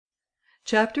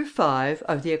CHAPTER V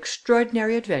of the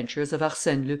Extraordinary Adventures of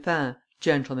Arsène Lupin,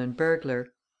 Gentleman-Burglar.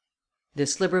 The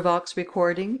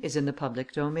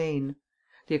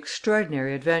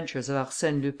Extraordinary Adventures of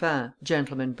Arsène Lupin,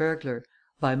 Gentleman-Burglar,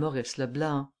 by Maurice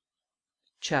Leblanc.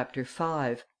 CHAPTER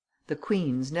V the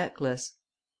Queen's Necklace.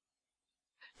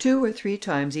 2 or 3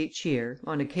 times each year,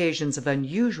 on occasions of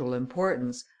unusual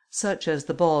importance, such as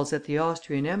the balls at the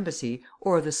Austrian Embassy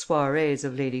or the soirées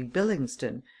of Lady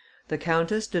Billingston, the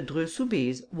Countess de Dreux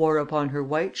Soubise wore upon her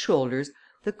white shoulders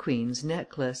the Queen's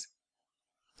necklace.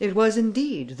 It was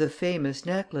indeed the famous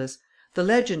necklace, the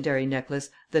legendary necklace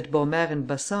that Baumer and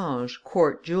Bassange,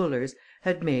 court jewellers,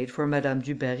 had made for Madame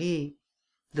du Barry;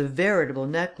 the veritable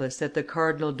necklace that the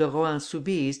Cardinal de Rohan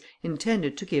Soubise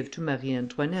intended to give to Marie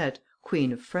Antoinette,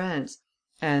 Queen of France,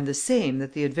 and the same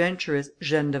that the adventuress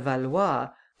Jeanne de Valois,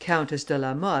 Countess de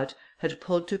la Motte, had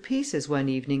pulled to pieces one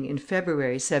evening in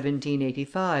February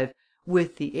 1785,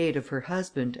 with the aid of her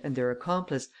husband and their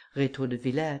accomplice, Rétaux de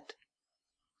Villette.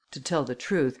 To tell the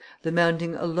truth, the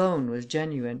mounting alone was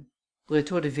genuine.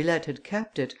 Rétaux de Villette had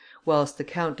kept it, whilst the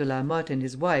Count de la Motte and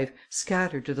his wife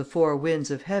scattered to the 4 winds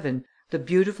of heaven the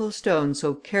beautiful stone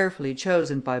so carefully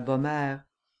chosen by Baumer.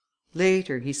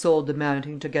 Later he sold the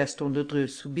mounting to Gaston de Dreux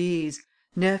Soubise,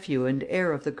 nephew and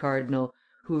heir of the cardinal,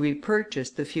 who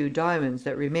repurchased the few diamonds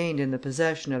that remained in the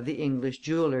possession of the English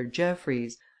jeweller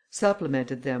Jeffreys,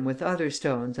 supplemented them with other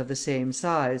stones of the same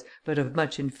size, but of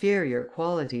much inferior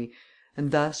quality,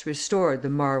 and thus restored the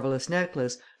marvellous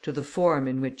necklace to the form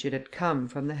in which it had come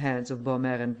from the hands of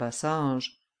Baumer and Bassange.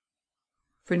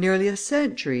 For nearly a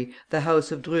century the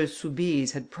house of Dreux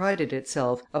Soubise had prided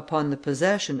itself upon the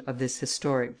possession of this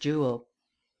historic jewel.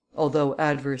 Although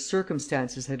adverse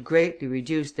circumstances had greatly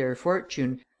reduced their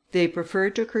fortune, they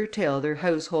preferred to curtail their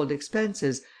household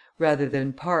expenses rather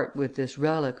than part with this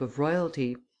relic of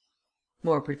royalty.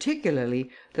 More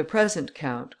particularly, the present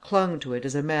count clung to it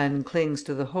as a man clings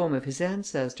to the home of his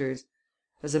ancestors.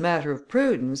 As a matter of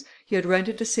prudence, he had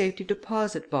rented a safety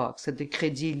deposit box at the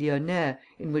Crédit Lyonnais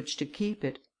in which to keep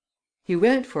it. He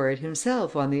went for it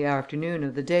himself on the afternoon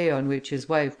of the day on which his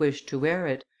wife wished to wear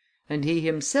it, and he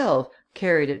himself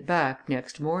carried it back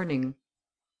next morning.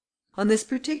 On this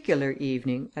particular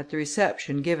evening, at the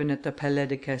reception given at the Palais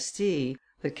de Castille,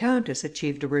 the countess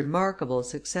achieved a remarkable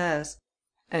success;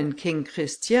 and King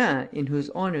Christian, in whose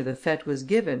honour the fête was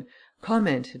given,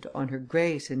 commented on her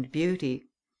grace and beauty.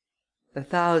 The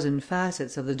 1,000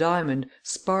 facets of the diamond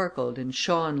sparkled and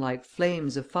shone like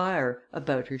flames of fire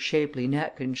about her shapely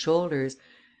neck and shoulders,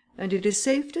 and it is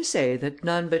safe to say that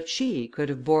none but she could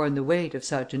have borne the weight of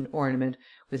such an ornament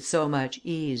with so much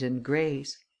ease and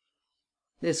grace.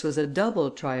 This was a double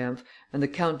triumph, and the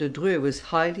Count de Dreux was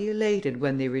highly elated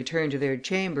when they returned to their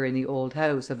chamber in the old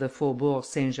house of the Faubourg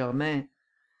Saint Germain.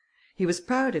 He was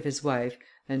proud of his wife,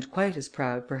 and quite as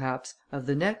proud, perhaps, of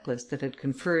the necklace that had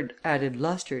conferred added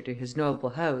lustre to his noble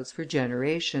house for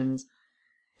generations.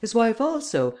 His wife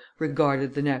also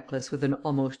regarded the necklace with an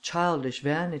almost childish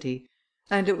vanity,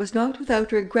 and it was not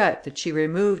without regret that she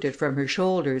removed it from her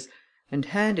shoulders and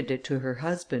handed it to her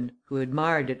husband, who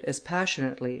admired it as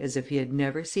passionately as if he had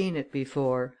never seen it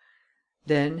before.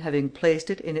 Then, having placed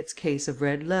it in its case of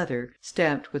red leather,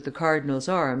 stamped with the cardinal's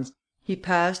arms, he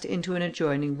passed into an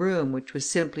adjoining room which was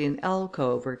simply an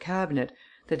alcove or cabinet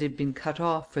that had been cut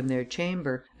off from their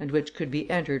chamber, and which could be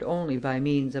entered only by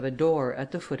means of a door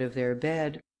at the foot of their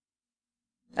bed.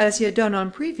 As he had done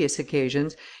on previous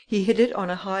occasions, he hid it on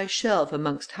a high shelf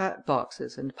amongst hat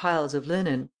boxes and piles of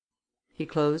linen. He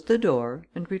closed the door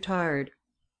and retired.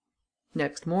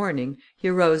 Next morning he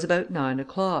arose about 9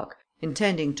 o'clock,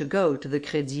 intending to go to the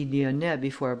Crédit Lyonnais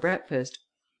before breakfast.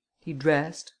 He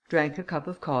dressed, drank a cup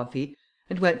of coffee,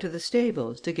 and went to the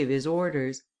stables to give his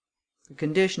orders. The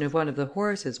condition of one of the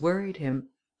horses worried him.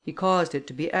 He caused it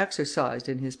to be exercised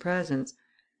in his presence.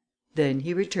 Then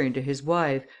he returned to his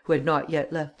wife, who had not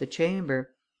yet left the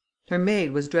chamber. Her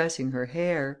maid was dressing her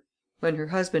hair. When her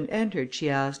husband entered, she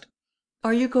asked: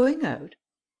 "Are you going out?"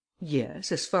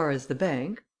 "Yes, as far as the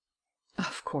bank."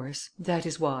 "Of course, that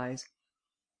is wise."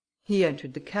 He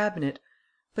entered the cabinet;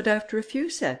 but after a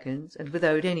few seconds, and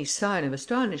without any sign of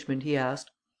astonishment, he asked: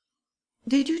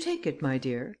 "Did you take it, my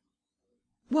dear?"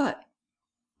 "What?"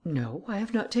 "No, I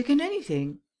have not taken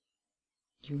anything."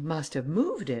 "You must have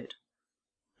moved it."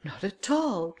 "Not at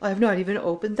all. I have not even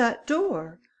opened that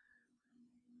door."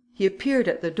 He appeared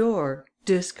at the door,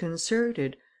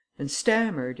 disconcerted, and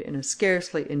stammered, in a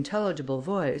scarcely intelligible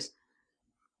voice: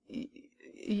 You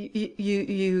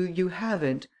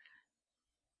haven't...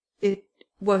 It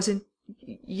wasn't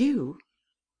you?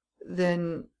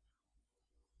 Then..."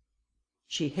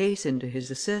 She hastened to his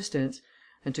assistance,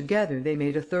 and together they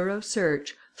made a thorough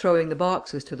search, throwing the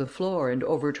boxes to the floor and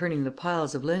overturning the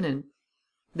piles of linen.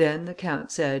 Then the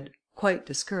count said, quite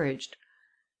discouraged: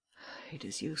 "It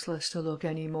is useless to look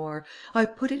any more. I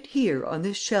put it here, on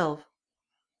this shelf."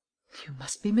 "You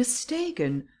must be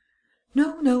mistaken."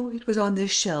 "No, it was on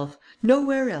this shelf,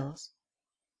 nowhere else."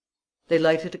 They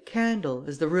lighted a candle,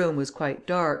 as the room was quite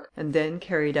dark, and then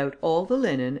carried out all the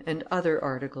linen and other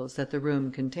articles that the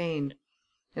room contained;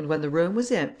 and when the room was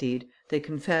emptied, they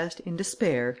confessed, in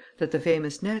despair, that the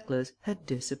famous necklace had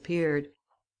disappeared.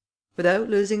 Without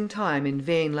losing time in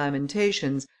vain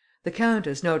lamentations, the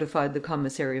countess notified the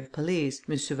commissary of police,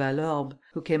 M. Valorbe,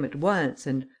 who came at once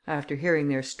and, after hearing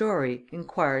their story,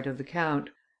 inquired of the count: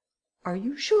 "Are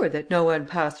you sure that no one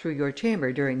passed through your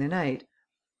chamber during the night?"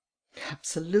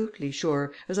 "Absolutely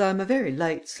sure, as I am a very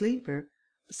light sleeper.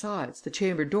 Besides, the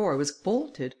chamber door was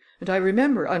bolted, and I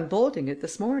remember unbolting it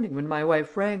this morning, when my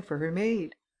wife rang for her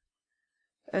maid."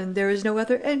 "And there is no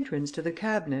other entrance to the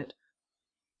cabinet?"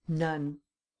 "None."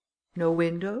 "No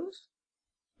windows?"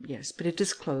 "Yes, but it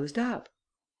is closed up."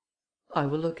 "I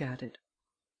will look at it."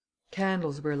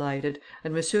 Candles were lighted,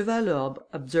 and M. Valorbe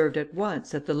observed at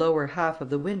once that the lower half of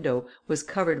the window was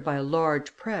covered by a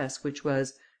large press which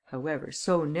was, however,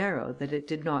 so narrow that it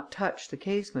did not touch the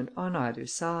casement on either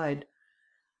side.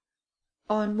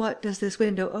 "On what does this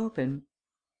window open?"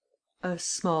 "A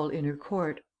small inner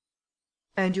court."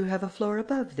 "And you have a floor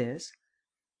above this?"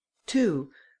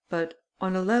 "Two; but,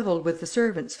 on a level with the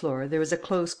servants' floor, there is a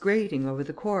close grating over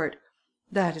the court.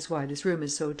 That is why this room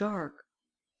is so dark."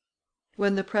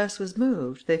 When the press was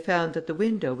moved, they found that the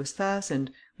window was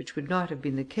fastened, which would not have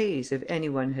been the case if any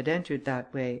one had entered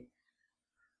that way.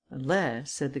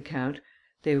 "Unless," said the count,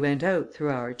 "they went out through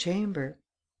our chamber.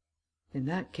 In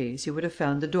that case, you would have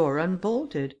found the door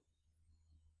unbolted."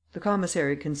 The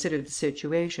commissary considered the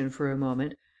situation for a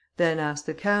moment, then asked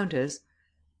the countess: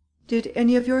 "Did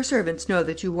any of your servants know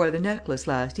that you wore the necklace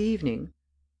last evening?"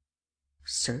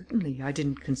 "Certainly, I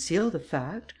didn't conceal the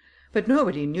fact; but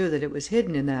nobody knew that it was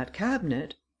hidden in that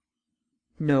cabinet."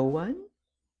 "No one?"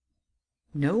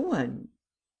 "No one,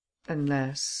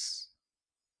 unless...."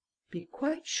 "Be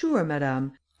quite sure,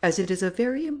 madame, as it is a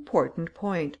very important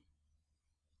point."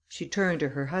 She turned to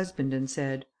her husband and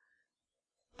said: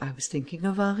 "I was thinking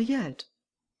of Henriette."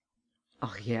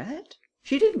 "Henriette?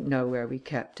 She didn't know where we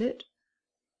kept it."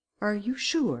 "Are you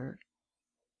sure?"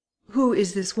 "Who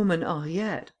is this woman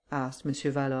Henriette?" asked M.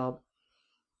 Valorbe.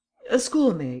 "A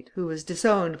schoolmate, who was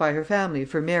disowned by her family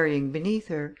for marrying beneath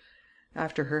her.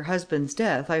 After her husband's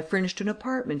death, I furnished an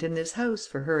apartment in this house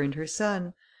for her and her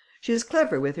son. She is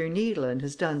clever with her needle and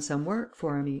has done some work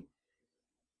for me."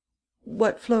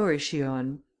 "What floor is she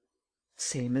on?"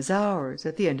 "Same as ours,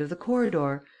 at the end of the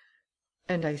corridor.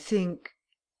 And I think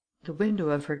the window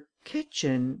of her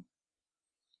kitchen...."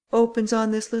 "Opens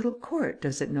on this little court,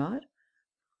 does it not?"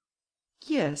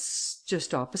 "Yes,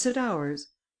 just opposite ours."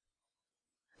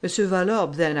 M.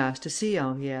 Valorbe then asked to see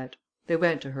Henriette. They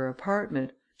went to her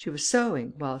apartment. She was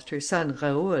sewing, whilst her son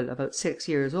Raoul, about 6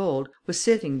 years old, was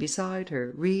sitting beside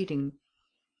her, reading.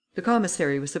 The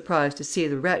commissary was surprised to see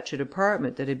the wretched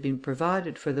apartment that had been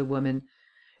provided for the woman.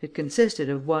 It consisted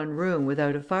of one room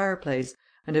without a fireplace,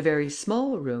 and a very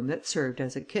small room that served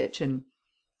as a kitchen.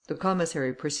 The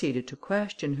commissary proceeded to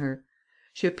question her.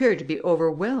 She appeared to be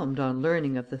overwhelmed on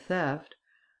learning of the theft.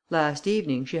 Last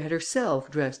evening she had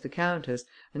herself dressed the countess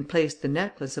and placed the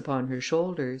necklace upon her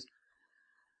shoulders.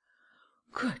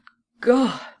 "Good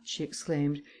God!" she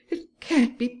exclaimed. "It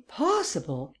can't be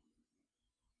possible!"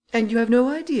 "And you have no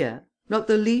idea? Not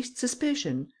the least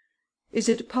suspicion? Is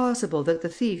it possible that the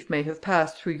thief may have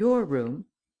passed through your room?"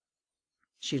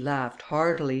 She laughed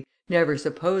heartily, never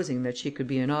supposing that she could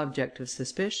be an object of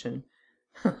suspicion.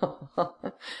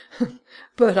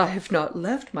 "But I have not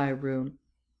left my room.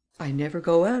 I never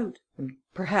go out, and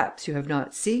perhaps you have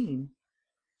not seen."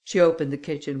 She opened the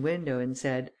kitchen window and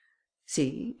said: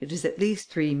 "See, it is at least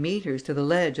 3 metres to the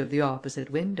ledge of the opposite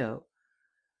window."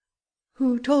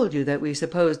 "Who told you that we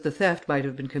supposed the theft might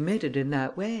have been committed in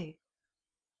that way?"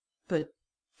 "But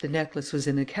the necklace was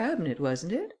in the cabinet,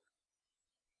 wasn't it?"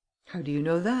 "How do you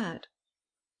know that?"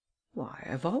 "Why, I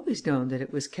have always known that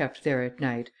it was kept there at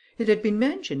night. It had been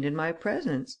mentioned in my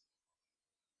presence."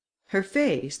 Her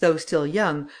face, though still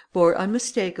young, bore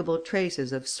unmistakable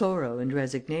traces of sorrow and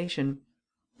resignation;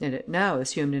 and it now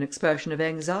assumed an expression of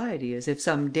anxiety, as if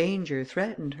some danger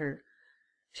threatened her.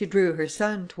 She drew her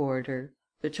son toward her.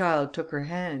 The child took her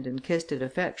hand and kissed it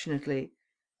affectionately.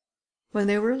 When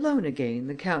they were alone again,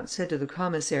 the count said to the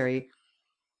commissary: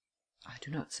 "I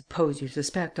do not suppose you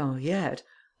suspect Henriette.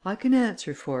 I can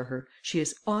answer for her. She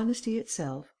is honesty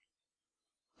itself."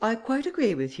 "I quite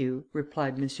agree with you,"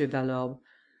 replied M. Valorbe.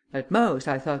 At most,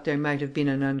 I thought there might have been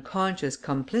an unconscious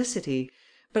complicity,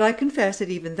 but I confess that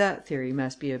even that theory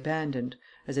must be abandoned,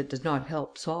 as it does not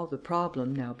help solve the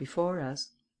problem now before us."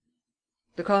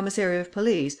 The commissary of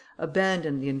police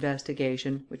abandoned the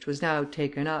investigation, which was now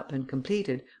taken up and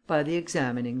completed by the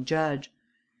examining judge.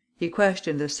 He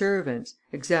questioned the servants,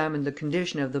 examined the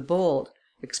condition of the bolt,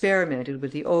 experimented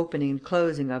with the opening and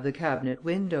closing of the cabinet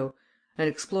window, and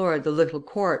explored the little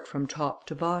court from top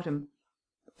to bottom.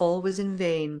 All was in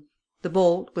vain. The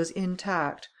bolt was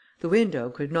intact, the window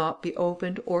could not be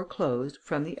opened or closed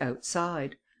from the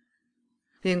outside.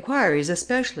 The inquiries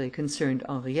especially concerned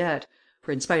Henriette,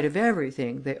 for in spite of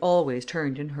everything, they always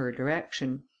turned in her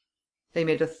direction. They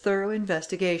made a thorough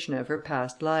investigation of her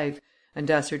past life, and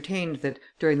ascertained that,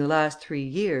 during the last 3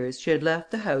 years, she had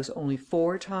left the house only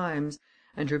 4 times,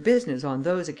 and her business on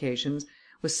those occasions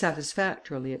was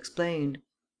satisfactorily explained.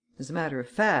 As a matter of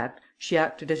fact, she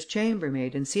acted as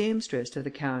chambermaid and seamstress to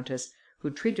the countess, who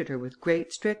treated her with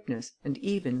great strictness and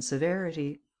even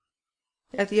severity.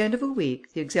 At the end of a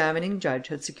week, the examining judge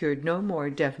had secured no more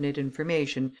definite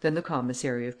information than the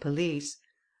commissary of police.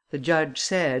 The judge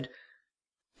said: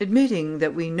 "Admitting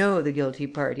that we know the guilty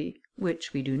party,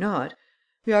 which we do not,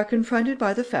 we are confronted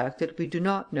by the fact that we do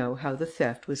not know how the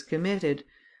theft was committed.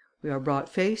 We are brought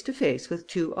face to face with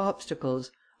 2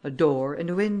 obstacles, a door and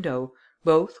a window,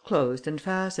 both closed and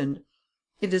fastened.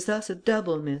 It is thus a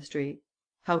double mystery.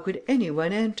 How could any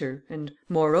one enter and,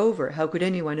 moreover, how could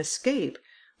any one escape,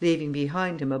 leaving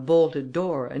behind him a bolted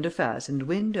door and a fastened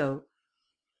window?"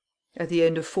 At the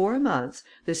end of 4 months,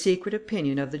 the secret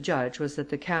opinion of the judge was that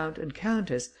the count and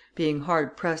countess, being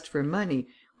hard pressed for money,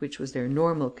 which was their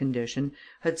normal condition,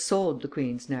 had sold the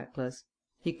queen's necklace.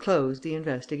 He closed the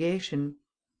investigation.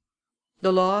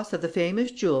 The loss of the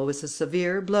famous jewel was a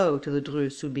severe blow to the Dreux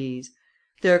Soubise.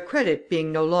 Their credit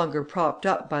being no longer propped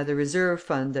up by the reserve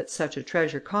fund that such a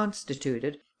treasure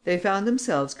constituted, they found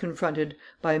themselves confronted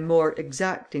by more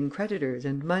exacting creditors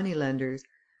and money lenders.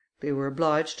 They were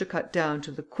obliged to cut down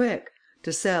to the quick,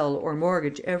 to sell or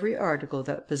mortgage every article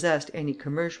that possessed any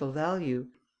commercial value.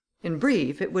 In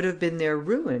brief, it would have been their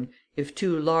ruin, if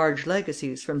 2 large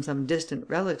legacies from some distant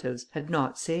relatives had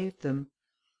not saved them.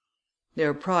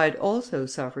 Their pride also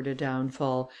suffered a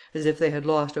downfall, as if they had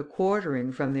lost a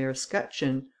quartering from their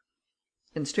escutcheon.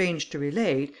 And strange to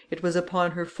relate, it was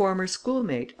upon her former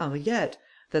schoolmate, Henriette,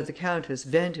 that the countess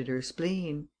vented her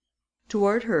spleen.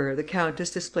 Toward her the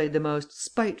countess displayed the most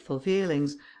spiteful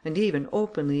feelings, and even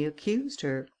openly accused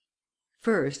her.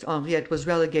 First, Henriette was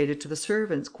relegated to the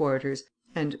servants' quarters,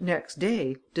 and next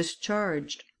day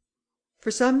discharged.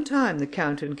 For some time the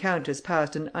count and countess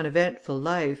passed an uneventful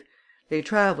life. They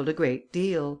travelled a great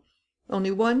deal.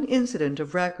 Only one incident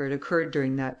of record occurred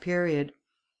during that period.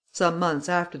 Some months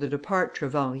after the departure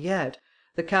of Henriette,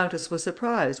 the countess was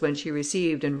surprised when she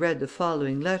received and read the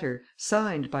following letter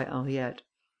signed by Henriette: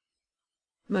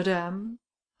 "Madame,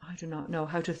 I do not know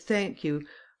how to thank you,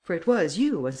 for it was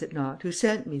you, was it not, who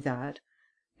sent me that?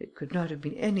 It could not have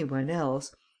been any one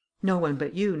else. No one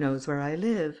but you knows where I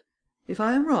live. If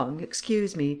I am wrong,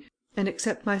 excuse me, and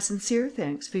accept my sincere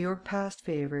thanks for your past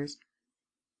favours."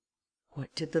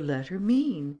 What did the letter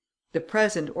mean? The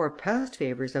present or past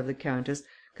favours of the countess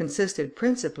consisted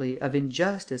principally of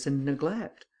injustice and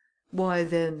neglect. Why,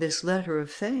 then, this letter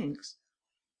of thanks?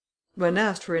 When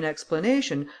asked for an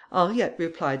explanation, Henriette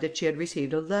replied that she had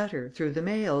received a letter, through the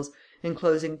mails,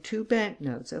 enclosing 2 bank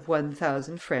notes of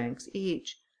 1,000 francs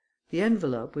each. The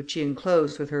envelope, which she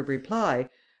enclosed with her reply,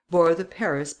 bore the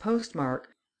Paris postmark,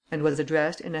 and was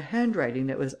addressed in a handwriting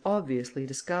that was obviously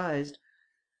disguised.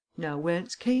 Now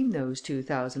whence came those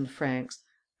 2,000 francs?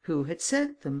 Who had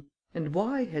sent them? And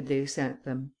why had they sent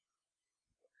them?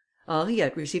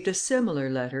 Henriette received a similar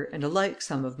letter and a like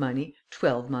sum of money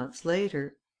 12 months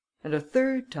later, and a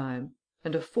third time,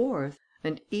 and a fourth,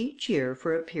 and each year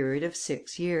for a period of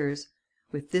 6 years,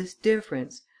 with this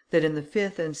difference, that in the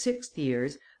 5th and 6th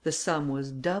years the sum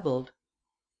was doubled.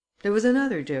 There was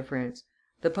another difference.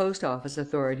 The post office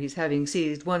authorities having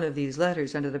seized one of these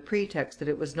letters under the pretext that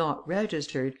it was not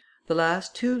registered, the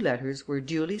last 2 letters were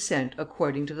duly sent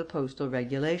according to the postal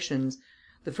regulations,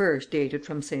 the first dated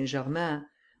from Saint Germain,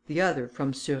 the other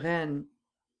from Suresnes.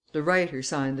 The writer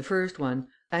signed the first one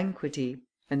Anquety,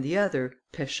 and the other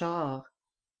Péchard.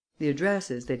 The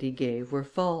addresses that he gave were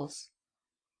false.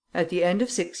 At the end of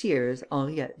 6 years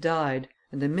Henriette died,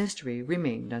 and the mystery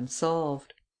remained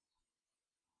unsolved.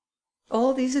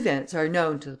 All these events are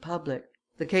known to the public.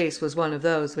 The case was one of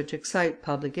those which excite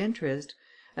public interest;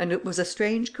 and it was a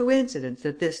strange coincidence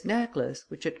that this necklace,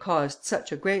 which had caused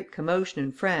such a great commotion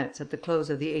in France at the close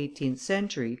of the 18th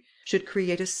century, should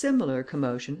create a similar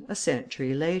commotion a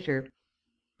century later.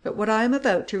 But what I am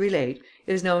about to relate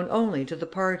is known only to the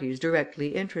parties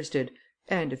directly interested,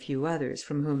 and a few others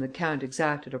from whom the count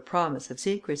exacted a promise of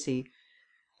secrecy.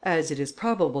 As it is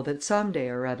probable that some day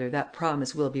or other that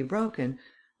promise will be broken,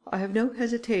 I have no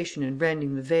hesitation in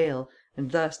rending the veil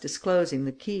and thus disclosing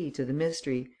the key to the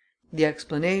mystery, the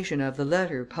explanation of the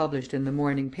letter published in the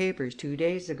morning papers 2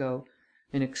 days ago,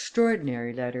 an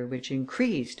extraordinary letter which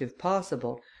increased, if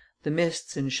possible, the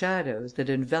mists and shadows that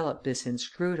envelop this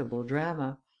inscrutable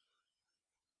drama.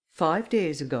 5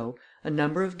 days ago, a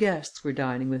number of guests were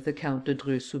dining with the Count de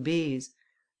Dreux Soubise.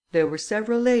 There were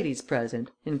several ladies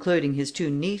present, including his 2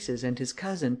 nieces and his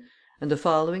cousin, and the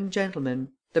following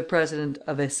gentlemen: the president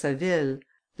of Essaville,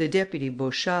 the deputy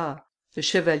Beauchat, the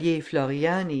Chevalier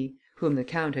Floriani, whom the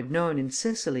count had known in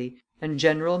Sicily, and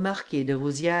General Marquis de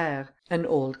Rouzières, an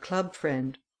old club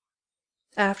friend.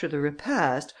 After the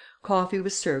repast, coffee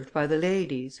was served by the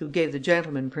ladies, who gave the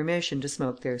gentlemen permission to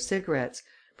smoke their cigarettes,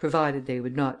 provided they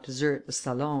would not desert the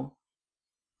salon.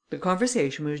 The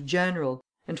conversation was general,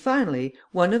 and finally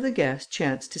one of the guests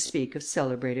chanced to speak of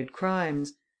celebrated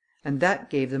crimes; and that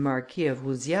gave the Marquis of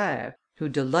Rouzières, who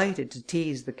delighted to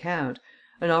tease the count,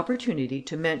 an opportunity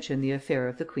to mention the affair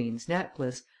of the queen's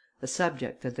necklace, a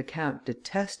subject that the count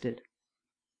detested.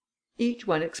 Each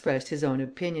one expressed his own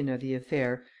opinion of the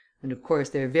affair, and of course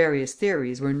their various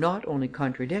theories were not only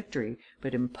contradictory,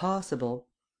 but impossible.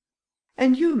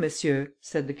 "And you, monsieur,"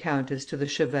 said the countess to the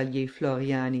Chevalier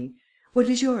Floriani, "what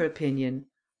is your opinion?"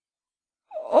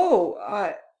 "Oh!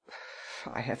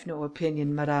 I have no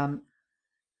opinion, madame."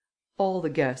 All the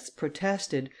guests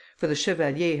protested, for the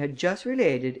chevalier had just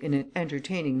related, in an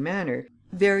entertaining manner,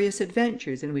 various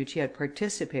adventures in which he had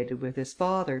participated with his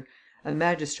father, a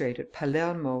magistrate at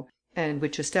Palermo, and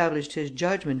which established his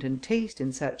judgment and taste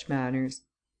in such matters.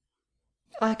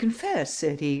 "I confess,"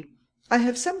 said he, "I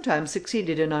have sometimes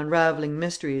succeeded in unravelling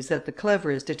mysteries that the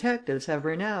cleverest detectives have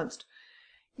renounced.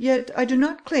 Yet I do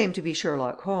not claim to be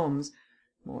Sherlock Holmes.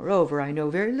 Moreover, I know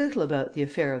very little about the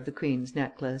affair of the queen's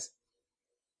necklace."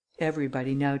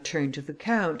 Everybody now turned to the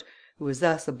count, who was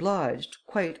thus obliged,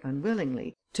 quite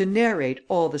unwillingly, to narrate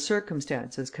all the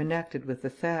circumstances connected with the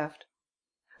theft.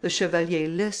 The chevalier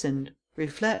listened,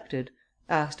 reflected,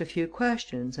 asked a few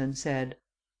questions, and said: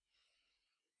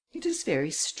 "It is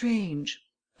very strange.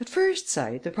 At first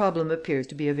sight, the problem appears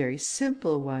to be a very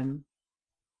simple one."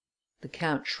 The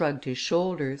count shrugged his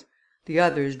shoulders. The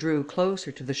others drew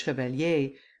closer to the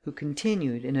chevalier, who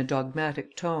continued, in a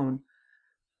dogmatic tone: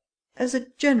 "As a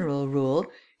general rule,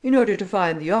 in order to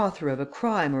find the author of a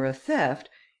crime or a theft,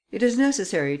 it is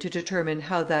necessary to determine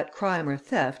how that crime or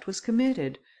theft was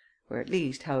committed, or at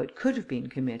least how it could have been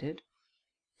committed.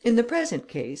 In the present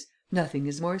case, nothing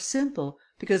is more simple,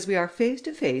 because we are face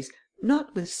to face,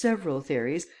 not with several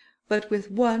theories, but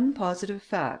with one positive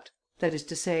fact, that is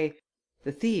to say,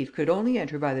 the thief could only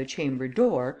enter by the chamber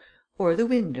door or the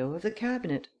window of the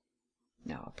cabinet.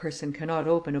 Now, a person cannot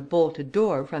open a bolted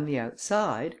door from the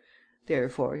outside,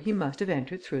 therefore he must have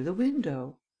entered through the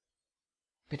window."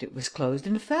 "But it was closed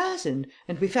and fastened,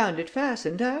 and we found it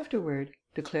fastened afterward,"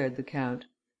 declared the count.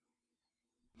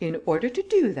 "In order to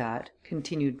do that,"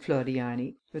 continued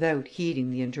Floriani, without heeding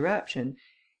the interruption,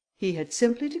 "he had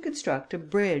simply to construct a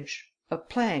bridge, a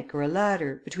plank or a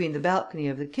ladder, between the balcony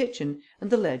of the kitchen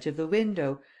and the ledge of the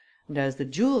window, and as the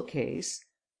jewel case—"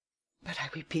 "But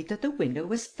I repeat that the window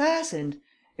was fastened,"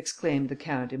 exclaimed the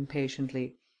count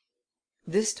impatiently.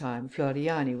 This time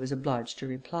Floriani was obliged to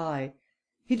reply.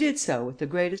 He did so with the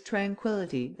greatest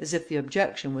tranquillity, as if the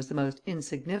objection was the most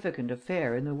insignificant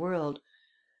affair in the world.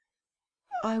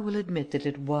 "I will admit that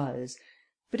it was.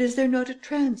 But is there not a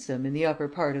transom in the upper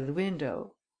part of the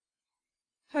window?"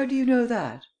 "How do you know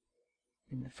that?"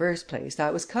 "In the first place,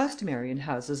 that was customary in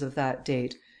houses of that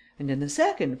date, and in the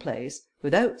second place,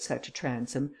 without such a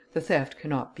transom, the theft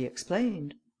cannot be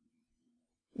explained."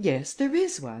 "Yes, there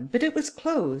is one, but it was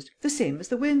closed, the same as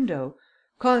the window.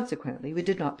 Consequently, we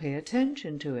did not pay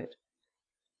attention to it."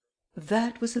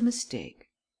 "That was a mistake;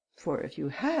 for if you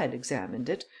had examined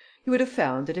it, you would have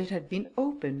found that it had been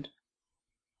opened."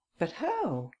 "But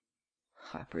how?"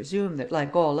 "I presume that,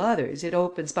 like all others, it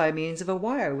opens by means of a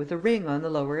wire with a ring on the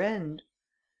lower end."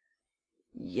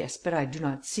 "Yes, but I do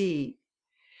not see—"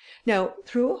 "Now,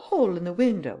 through a hole in the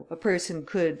window, a person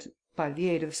could, by the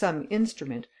aid of some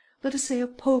instrument, let us say a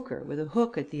poker with a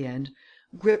hook at the end,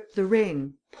 grip the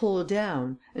ring, pull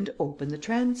down, and open the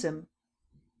transom."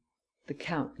 The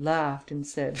count laughed and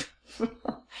said: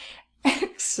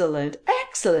 "Excellent,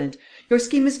 excellent! Your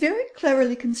scheme is very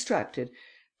cleverly constructed.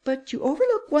 But you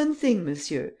overlook one thing,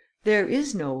 monsieur: there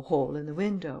is no hole in the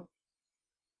window."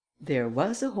 "There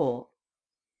was a hole."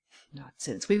 "Not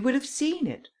since we would have seen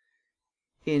it."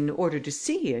 In order to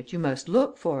see it, you must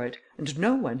look for it, and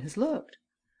no one has looked.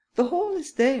 The hole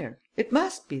is there, it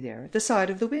must be there, at the side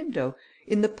of the window,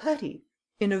 in the putty,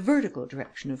 in a vertical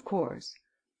direction, of course."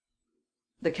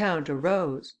 The count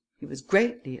arose. He was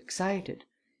greatly excited.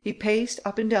 He paced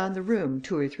up and down the room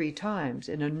 2 or 3 times,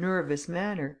 in a nervous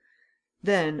manner.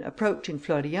 Then, approaching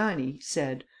Floriani, he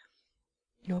said: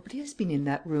 "Nobody has been in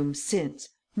that room since.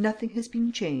 Nothing has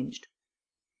been changed."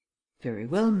 "Very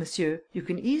well, monsieur, you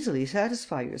can easily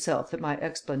satisfy yourself that my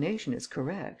explanation is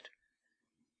correct."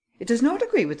 "It does not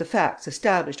agree with the facts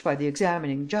established by the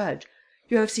examining judge.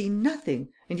 You have seen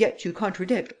nothing, and yet you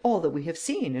contradict all that we have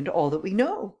seen and all that we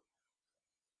know."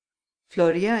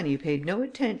 Floriani paid no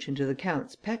attention to the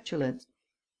count's petulance.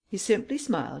 He simply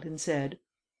smiled and said: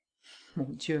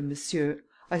 "Mon Dieu, monsieur,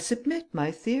 I submit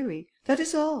my theory. That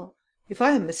is all. If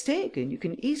I am mistaken, you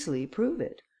can easily prove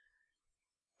it."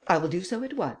 "I will do so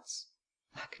at once."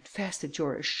 "I confess that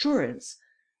your assurance...."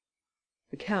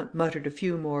 The count muttered a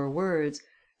few more words,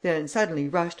 then suddenly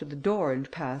rushed to the door and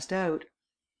passed out.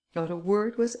 Not a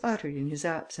word was uttered in his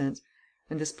absence;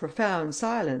 and this profound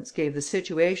silence gave the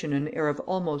situation an air of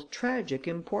almost tragic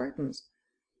importance.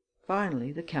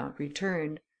 Finally, the count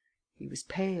returned. He was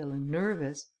pale and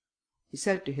nervous. He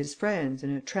said to his friends,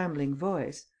 in a trembling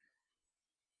voice: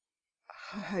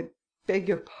 "I beg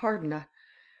your pardon.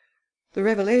 The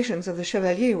revelations of the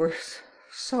chevalier were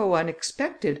so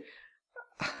unexpected.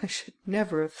 I should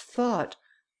never have thought...."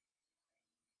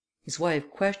 His wife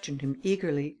questioned him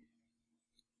eagerly: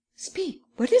 "Speak.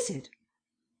 What is it?"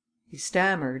 He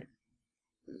stammered: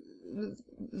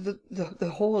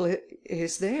 "The hole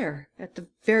is there, at the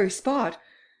very spot,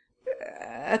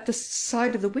 at the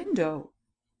side of the window."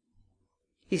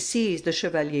 He seized the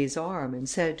chevalier's arm and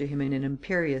said to him in an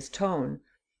imperious tone: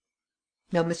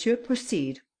 "Now, monsieur,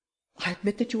 proceed. I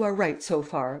admit that you are right so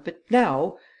far, but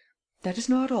now.... That is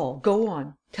not all. Go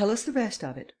on. Tell us the rest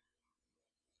of it."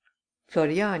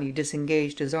 Floriani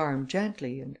disengaged his arm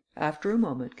gently and, after a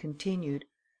moment, continued: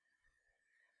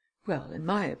 "Well, in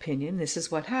my opinion, this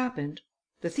is what happened.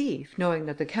 The thief, knowing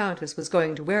that the countess was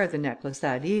going to wear the necklace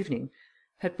that evening,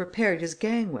 had prepared his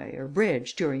gangway or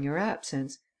bridge during your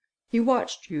absence. He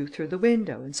watched you through the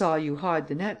window and saw you hide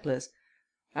the necklace.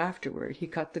 Afterward, he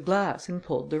cut the glass and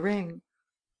pulled the ring."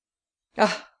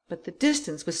 "Ah, but the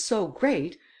distance was so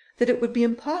great that it would be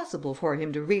impossible for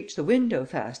him to reach the window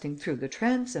fastening through the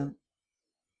transom."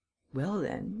 "Well,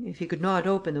 then, if he could not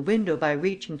open the window by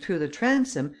reaching through the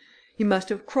transom, he must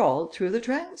have crawled through the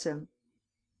transom."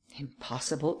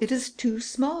 "Impossible! It is too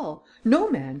small. No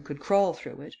man could crawl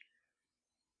through it."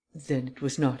 "Then it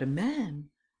was not a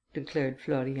man," declared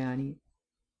Floriani.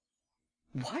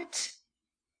 "What?"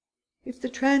 "If the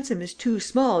transom is too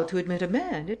small to admit a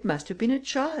man, it must have been a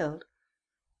child."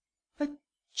 "A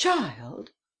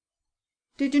child?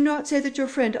 Did you not say that your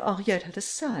friend Henriette had a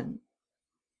son?"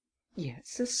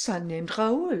 "Yes, a son named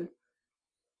Raoul."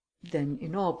 "Then,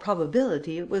 in all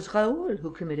probability, it was Raoul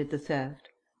who committed the theft."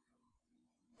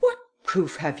 "What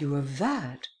proof have you of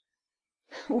that?"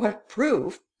 "What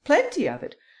proof? Plenty of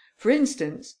it. For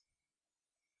instance...."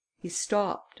 He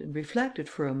stopped and reflected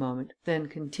for a moment, then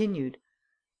continued: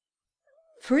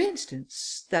 "For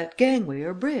instance, that gangway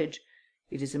or bridge.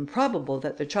 It is improbable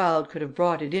that the child could have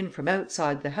brought it in from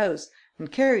outside the house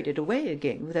and carried it away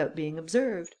again without being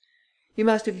observed. He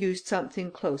must have used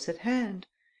something close at hand.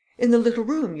 In the little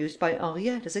room used by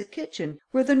Henriette as a kitchen,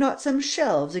 were there not some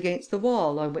shelves against the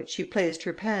wall on which she placed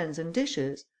her pans and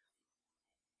dishes?"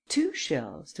 "2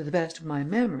 shelves, to the best of my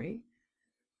memory."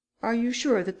 "Are you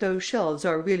sure that those shelves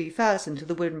are really fastened to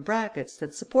the wooden brackets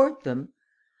that support them?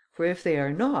 For if they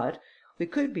are not, we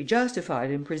could be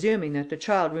justified in presuming that the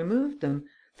child removed them,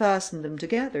 fastened them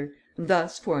together and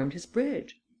thus formed his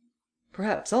bridge.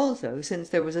 Perhaps also, since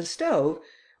there was a stove,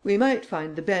 we might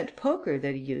find the bent poker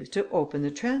that he used to open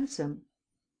the transom."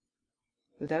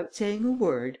 Without saying a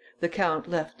word, the count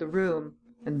left the room;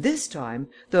 and, this time,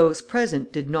 those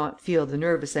present did not feel the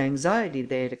nervous anxiety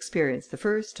they had experienced the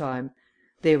first time.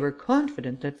 They were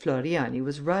confident that Floriani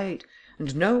was right;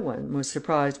 and no one was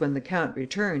surprised when the count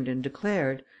returned and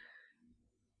declared: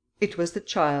 "It was the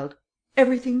child.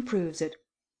 Everything proves it.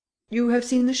 You have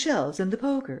seen the shelves and the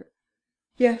poker?"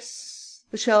 "Yes,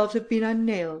 the shelves have been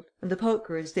unnailed and the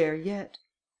poker is there yet."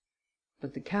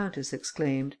 But the countess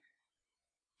exclaimed: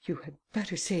 "You had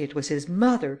better say it was his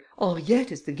mother.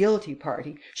 Henriette is the guilty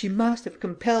party. She must have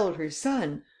compelled her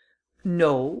son."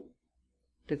 "No,"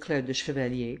 declared the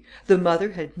chevalier, "the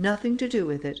mother had nothing to do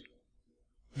with it."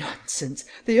 "Nonsense!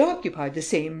 They occupied the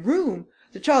same room.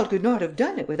 The child could not have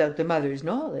done it without the mother's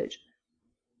knowledge."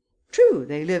 "True,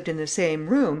 they lived in the same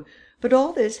room; but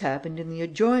all this happened in the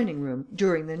adjoining room,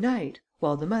 during the night,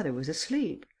 while the mother was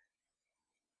asleep."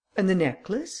 "And the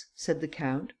necklace?" said the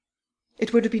count.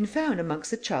 "It would have been found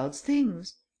amongst the child's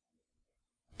things."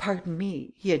 "Pardon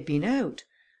me, he had been out.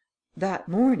 That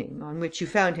morning, on which you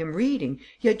found him reading,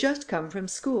 he had just come from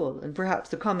school, and perhaps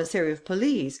the commissary of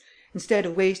police, instead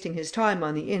of wasting his time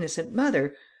on the innocent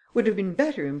mother, would have been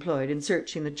better employed in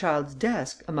searching the child's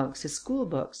desk amongst his school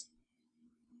books."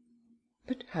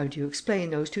 "But how do you explain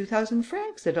those 2,000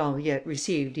 francs that Henriette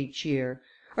received each year?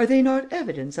 Are they not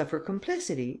evidence of her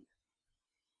complicity?"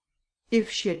 "If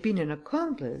she had been an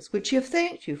accomplice, would she have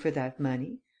thanked you for that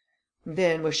money? And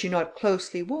then, was she not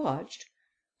closely watched?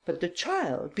 But the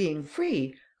child, being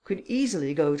free, could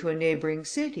easily go to a neighbouring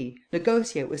city,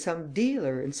 negotiate with some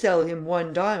dealer, and sell him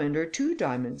 1 diamond or 2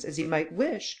 diamonds, as he might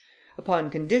wish, upon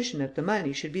condition that the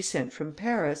money should be sent from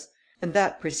Paris, and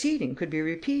that proceeding could be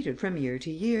repeated from year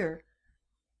to year."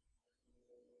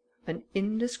 An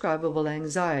indescribable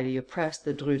anxiety oppressed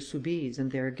the Dreux Soubise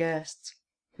and their guests.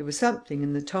 There was something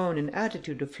in the tone and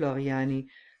attitude of Floriani,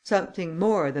 something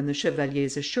more than the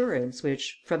chevalier's assurance,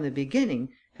 which, from the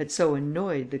beginning, had so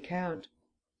annoyed the count.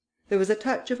 There was a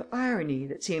touch of irony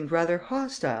that seemed rather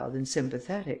hostile than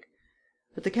sympathetic.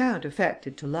 But the count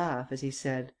affected to laugh, as he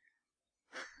said: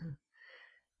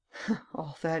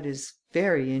 "All that is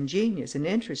very ingenious and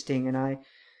interesting, and I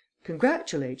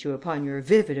congratulate you upon your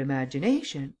vivid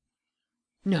imagination."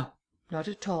 "No, not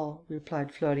at all,"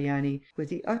 replied Floriani, with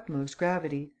the utmost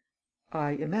gravity.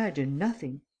 "I imagine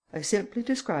nothing. I simply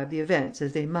describe the events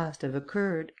as they must have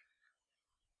occurred."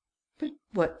 "But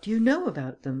what do you know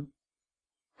about them?"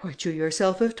 "What you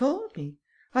yourself have told me.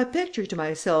 I picture to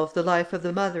myself the life of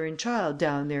the mother and child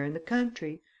down there in the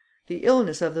country, the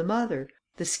illness of the mother,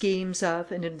 the schemes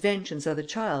of and inventions of the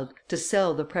child to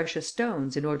sell the precious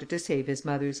stones in order to save his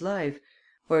mother's life,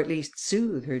 or at least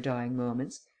soothe her dying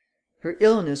moments. Her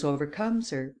illness overcomes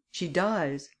her, she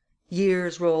dies,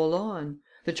 years roll on,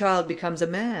 the child becomes a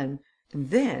man,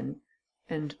 and then,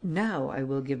 and now I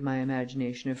will give my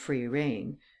imagination a free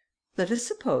rein, let us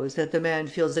suppose that the man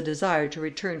feels a desire to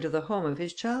return to the home of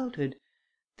his childhood,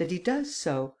 that he does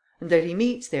so, and that he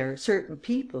meets there certain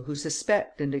people who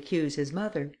suspect and accuse his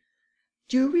mother.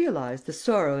 Do you realize the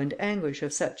sorrow and anguish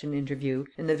of such an interview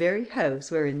in the very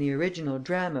house wherein the original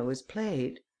drama was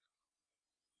played?"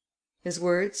 His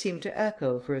words seemed to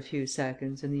echo for a few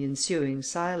seconds in the ensuing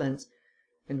silence,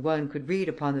 and one could read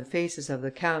upon the faces of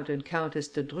the Count and Countess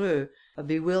de Dreux a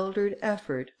bewildered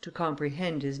effort to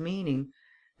comprehend his meaning,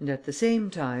 and, at the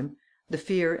same time, the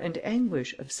fear and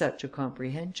anguish of such a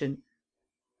comprehension.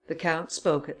 The count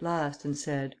spoke at last and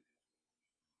said: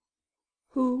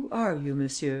 "Who are you,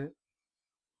 monsieur?"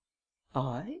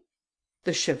 "I?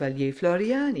 The Chevalier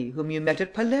Floriani, whom you met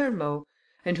at Palermo,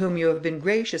 and whom you have been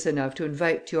gracious enough to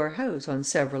invite to your house on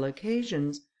several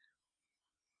occasions."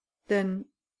 "Then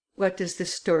what does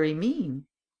this story mean?"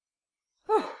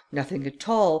 "Oh, nothing at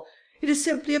all. It is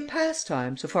simply a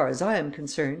pastime, so far as I am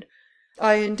concerned.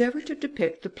 I endeavour to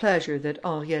depict the pleasure that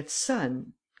Henriette's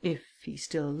son, if he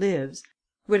still lives,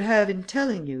 would have in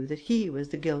telling you that he was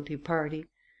the guilty party,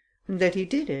 and that he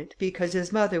did it because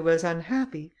his mother was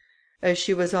unhappy, as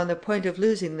she was on the point of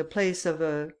losing the place of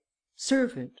a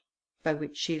servant by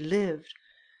which she lived,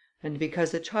 and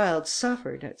because the child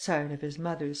suffered at sight of his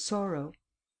mother's sorrow."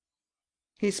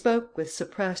 He spoke with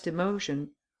suppressed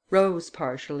emotion, rose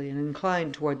partially and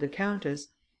inclined toward the countess.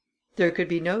 There could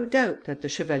be no doubt that the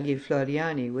Chevalier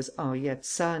Floriani was Henriette's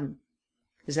son.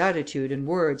 His attitude and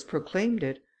words proclaimed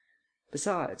it.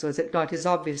 Besides, was it not his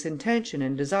obvious intention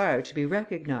and desire to be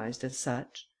recognized as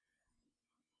such?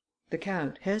 The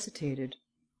count hesitated.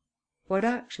 What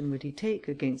action would he take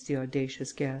against the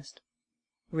audacious guest?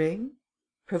 Ring?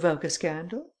 Provoke a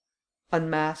scandal?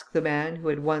 Unmask the man who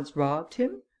had once robbed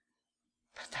him?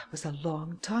 But that was a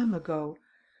long time ago.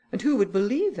 And who would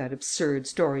believe that absurd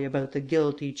story about the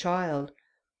guilty child?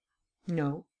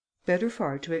 No, better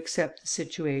far to accept the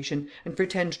situation, and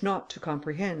pretend not to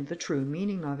comprehend the true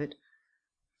meaning of it.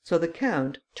 So the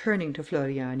count, turning to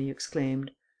Floriani,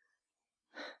 exclaimed: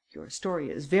 "Your story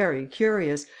is very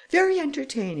curious, very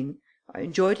entertaining. I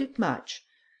enjoyed it much.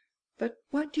 But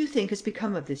what do you think has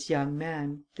become of this young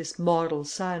man, this model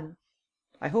son?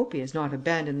 I hope he has not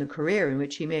abandoned the career in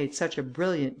which he made such a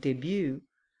brilliant début."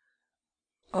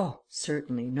 "Oh,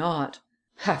 certainly not.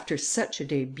 After such a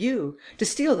début, to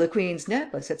steal the queen's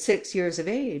necklace at 6 years of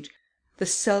age, the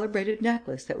celebrated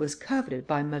necklace that was coveted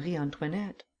by Marie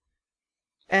Antoinette."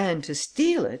 "And to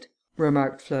steal it,"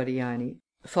 remarked Floriani,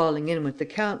 falling in with the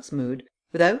count's mood,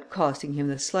 "without costing him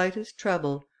the slightest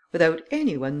trouble, without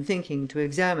any one thinking to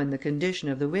examine the condition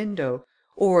of the window,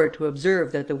 or to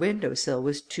observe that the window sill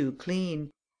was too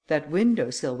clean, that window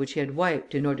sill which he had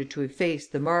wiped in order to efface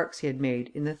the marks he had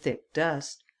made in the thick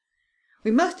dust.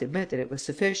 We must admit that it was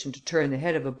sufficient to turn the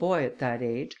head of a boy at that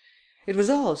age. It was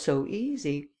all so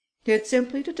easy. He had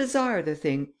simply to desire the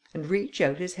thing and reach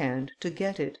out his hand to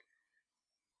get it.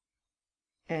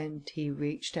 And he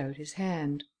reached out his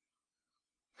hand.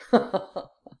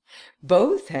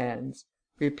 "Both hands,"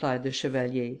 replied the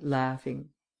chevalier,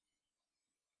 laughing.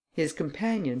 His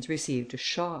companions received a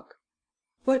shock.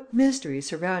 What mystery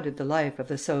surrounded the life of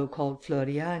the so called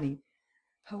Floriani?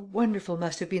 How wonderful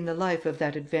must have been the life of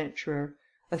that adventurer,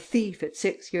 a thief at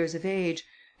 6 years of age,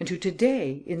 and who to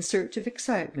day, in search of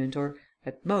excitement, or,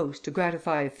 at most, to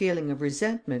gratify a feeling of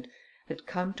resentment, had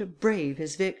come to brave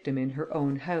his victim in her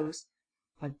own house,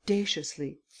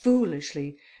 audaciously,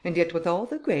 foolishly, and yet with all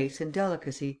the grace and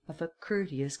delicacy of a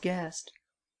courteous guest.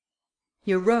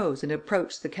 He arose and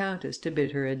approached the countess to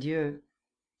bid her adieu.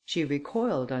 She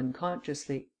recoiled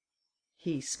unconsciously.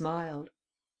 He smiled.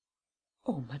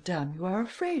 "Oh, madame, you are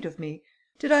afraid of me.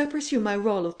 Did I pursue my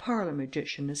rôle of parlour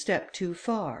magician a step too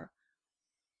far?"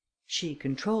 She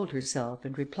controlled herself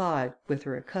and replied, with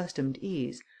her accustomed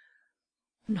ease: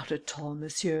 "Not at all,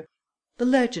 monsieur. The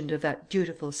legend of that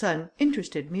dutiful son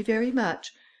interested me very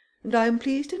much, and I am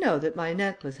pleased to know that my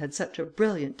necklace had such a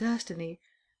brilliant destiny.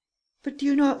 But do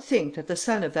you not think that the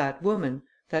son of that woman,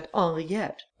 that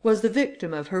Henriette, was the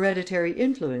victim of hereditary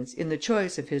influence in the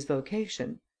choice of his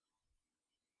vocation?"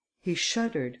 He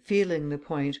shuddered, feeling the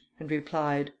point, and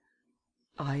replied: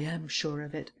 "I am sure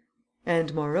of it.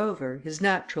 And, moreover, his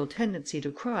natural tendency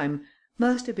to crime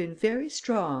must have been very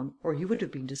strong, or he would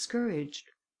have been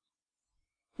discouraged."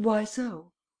 "Why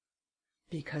so?"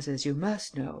 "Because, as you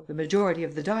must know, the majority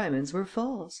of the diamonds were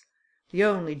false. The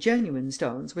only genuine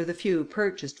stones were the few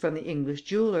purchased from the English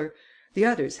jeweller, the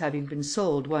others having been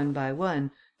sold one by one,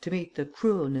 to meet the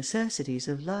cruel necessities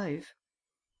of life."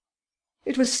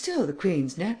 "It was still the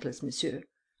queen's necklace, monsieur,"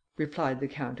 replied the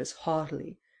countess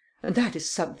haughtily, "and that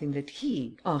is something that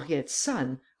he, Henriette's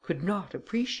son, could not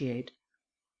appreciate."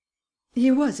 "He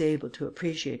was able to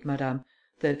appreciate, madame,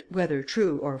 that, whether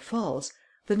true or false,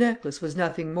 the necklace was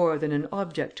nothing more than an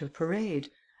object of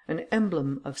parade, an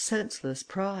emblem of senseless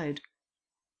pride."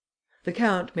 The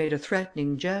count made a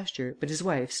threatening gesture, but his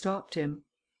wife stopped him.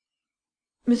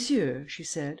 "Monsieur," she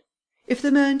said, "if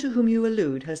the man to whom you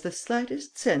allude has the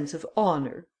slightest sense of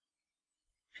honour..."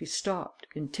 She stopped,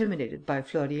 intimidated by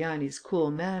Floriani's cool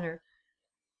manner.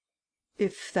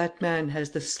 "If that man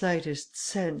has the slightest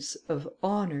sense of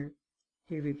honour,"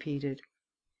 he repeated.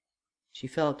 She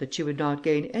felt that she would not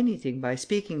gain anything by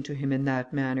speaking to him in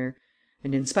that manner,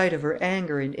 and in spite of her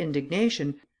anger and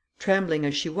indignation, trembling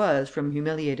as she was from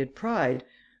humiliated pride,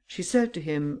 she said to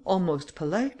him, almost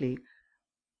politely: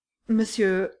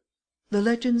 "Monsieur, the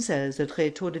legend says that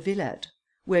Rétaux de Villette,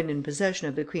 when in possession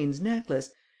of the queen's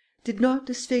necklace, did not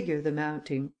disfigure the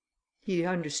mounting. He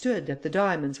understood that the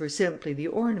diamonds were simply the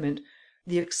ornament,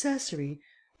 the accessory,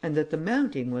 and that the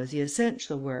mounting was the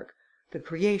essential work, the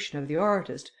creation of the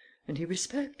artist, and he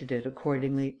respected it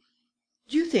accordingly.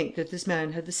 Do you think that this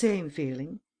man had the same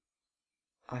feeling?"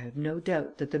 "I have no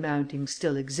doubt that the mounting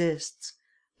still exists.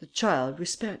 The child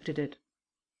respected it."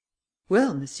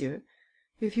 "Well, monsieur,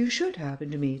 if you should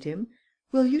happen to meet him,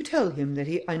 will you tell him that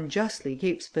he unjustly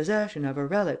keeps possession of a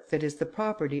relic that is the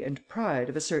property and pride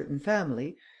of a certain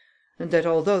family, and that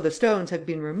although the stones have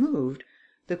been removed,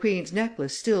 the queen's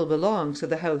necklace still belongs to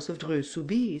the house of Dreux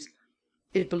Soubise.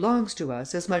 It belongs to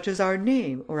us as much as our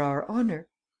name or our honour."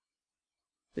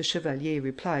 The chevalier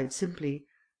replied simply: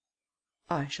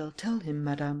 "I shall tell him,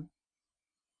 madame."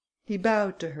 He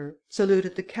bowed to her,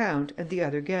 saluted the count and the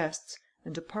other guests,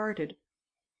 and departed.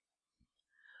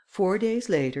 4 days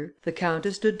later, the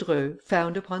Countess de Dreux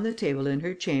found upon the table in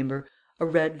her chamber a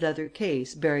red leather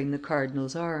case bearing the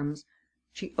cardinal's arms.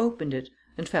 She opened it,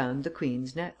 and found the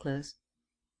queen's necklace.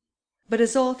 But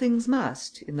as all things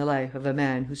must, in the life of a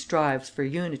man who strives for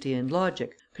unity and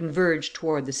logic, converge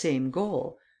toward the same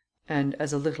goal, and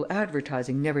as a little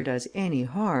advertising never does any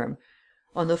harm,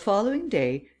 on the following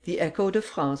day the Echo de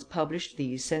France published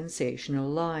these sensational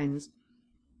lines: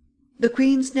 "The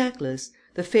queen's necklace,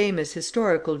 the famous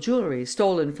historical jewellery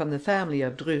stolen from the family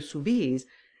of Dreux Soubise,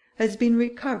 has been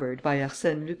recovered by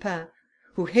Arsène Lupin,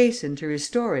 who hastened to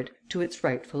restore it to its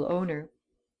rightful owner.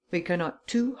 We cannot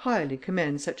too highly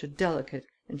commend such a delicate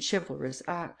and chivalrous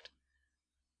act."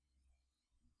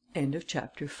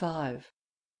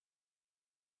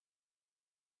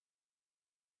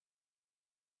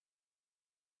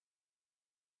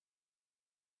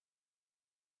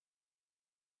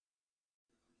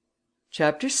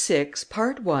 Chapter 6,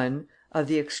 part 1 of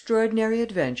the extraordinary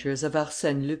adventures of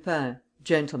Arsène Lupin,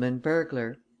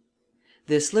 Gentleman-Burglar.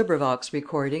 This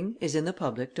recording is in the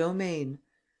public domain.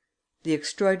 The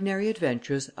Extraordinary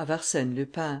Adventures of Arsène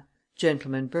Lupin,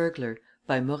 Gentleman-Burglar,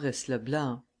 by Maurice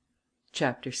Leblanc.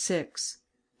 Chapter 6.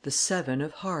 The Seven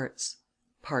of Hearts.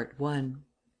 Part I.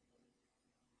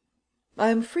 I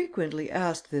am frequently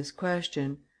asked this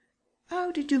question: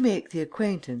 how did you make the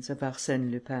acquaintance of Arsène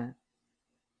Lupin?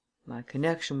 My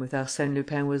connection with Arsène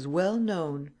Lupin was well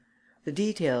known. The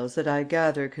details that I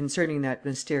gather concerning that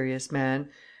mysterious man,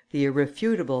 the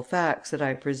irrefutable facts that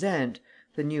I present,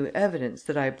 the new evidence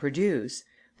that I produce,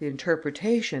 the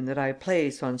interpretation that I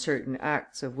place on certain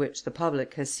acts of which the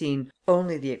public has seen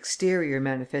only the exterior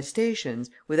manifestations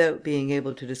without being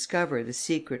able to discover the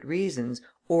secret reasons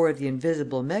or the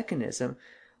invisible mechanism,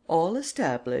 all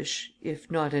establish, if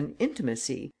not an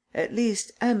intimacy, at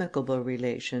least amicable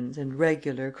relations and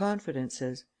regular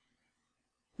confidences.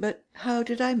 But how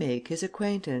did I make his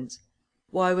acquaintance?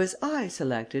 Why was I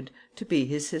selected to be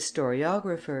his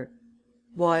historiographer?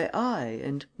 Why I,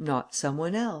 and not some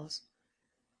one else?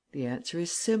 The answer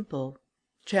is simple.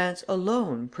 Chance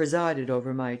alone presided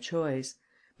over my choice.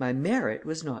 My merit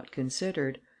was not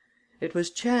considered. It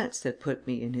was chance that put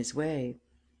me in his way.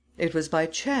 It was by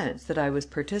chance that I was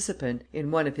participant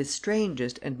in one of his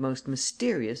strangest and most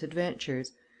mysterious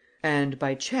adventures, and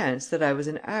by chance that I was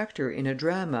an actor in a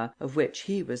drama of which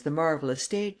he was the marvellous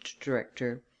stage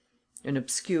director, an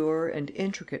obscure and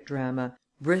intricate drama,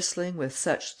 bristling with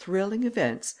such thrilling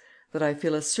events that I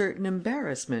feel a certain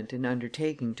embarrassment in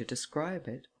undertaking to describe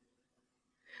it.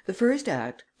 The first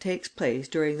act takes place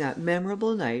during that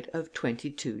memorable night of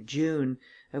 22 June,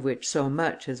 of which so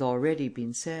much has already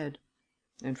been said;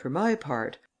 and for my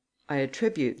part, I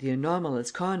attribute the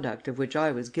anomalous conduct of which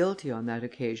I was guilty on that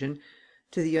occasion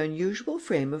to the unusual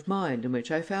frame of mind in which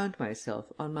I found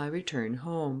myself on my return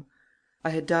home. I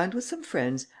had dined with some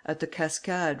friends at the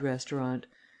Cascade restaurant,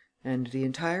 and the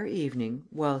entire evening,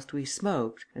 whilst we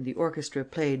smoked, and the orchestra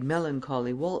played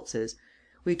melancholy waltzes,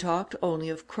 we talked only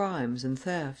of crimes and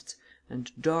thefts,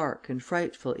 and dark and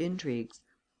frightful intrigues.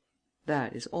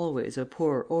 That is always a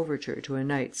poor overture to a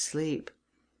night's sleep.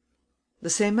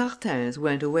 The Saint Martins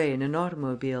went away in an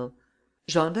automobile.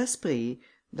 Jean Daspry,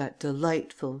 that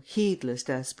delightful, heedless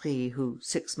Daspry who,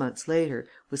 6 months later,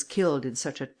 was killed in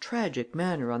such a tragic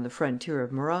manner on the frontier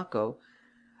of Morocco,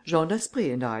 Jean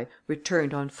Daspry and I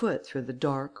returned on foot through the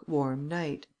dark, warm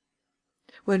night.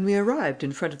 When we arrived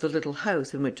in front of the little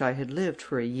house in which I had lived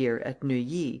for a year at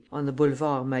Neuilly, on the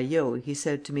Boulevard Maillot, he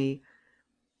said to me: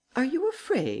 "Are you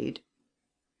afraid?"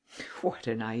 What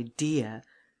an idea!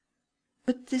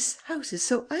 "But this house is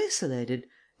so isolated,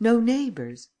 no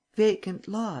neighbours, vacant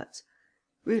lots.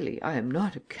 Really, I am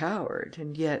not a coward,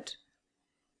 and yet..."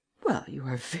 "Well, you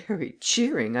are very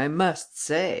cheering, I must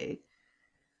say."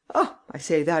 "Oh, I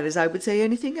say that as I would say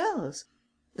anything else.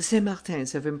 The Saint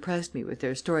Martins have impressed me with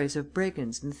their stories of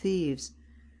brigands and thieves."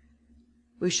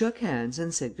 We shook hands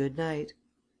and said good night.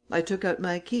 I took out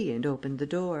my key and opened the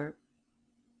door.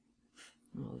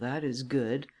 "Well, that is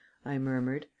good," I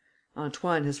murmured.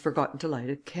 "Antoine has forgotten to light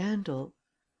a candle."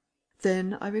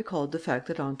 Then I recalled the fact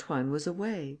that Antoine was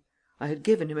away. I had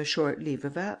given him a short leave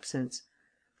of absence.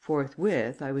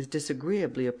 Forthwith, I was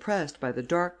disagreeably oppressed by the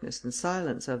darkness and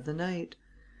silence of the night.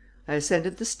 I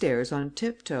ascended the stairs on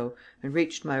tiptoe, and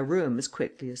reached my room as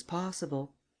quickly as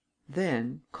possible.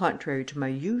 Then, contrary to my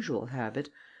usual habit,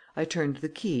 I turned the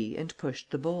key and pushed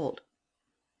the bolt.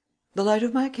 The light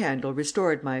of my candle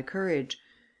restored my courage.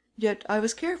 Yet I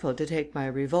was careful to take my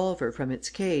revolver from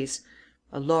its case,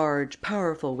 a large,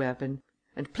 powerful weapon,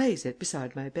 and place it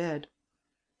beside my bed.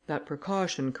 That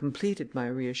precaution completed my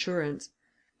reassurance.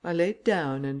 I laid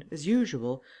down and, as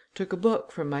usual, took a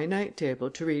book from my night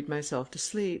table to read myself to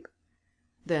sleep.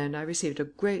 Then I received a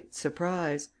great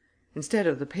surprise. Instead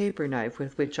of the paper knife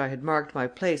with which I had marked my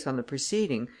place on the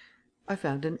preceding, I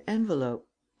found an envelope,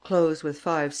 closed with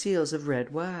 5 seals of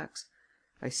red wax.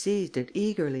 I seized it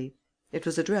eagerly. It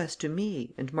was addressed to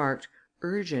me and marked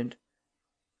 "Urgent."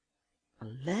 A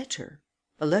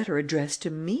letter addressed to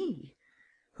me!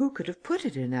 Who could have put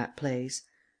it in that place?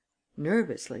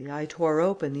 Nervously, I tore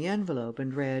open the envelope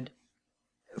and read: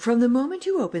 "From the moment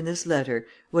you open this letter,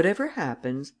 whatever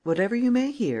happens, whatever you may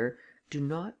hear, do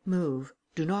not move,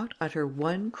 do not utter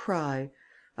one cry.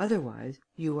 Otherwise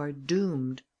you are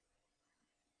doomed."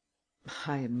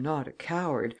 I am not a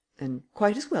coward, and,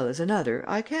 quite as well as another,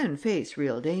 I can face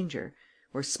real danger,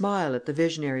 or smile at the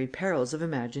visionary perils of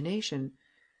imagination.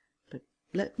 But,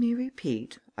 let me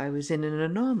repeat, I was in an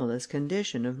anomalous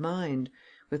condition of mind,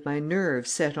 with my nerves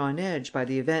set on edge by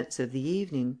the events of the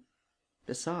evening.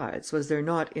 Besides, was there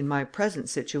not in my present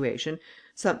situation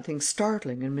something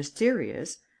startling and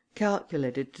mysterious,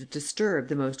 calculated to disturb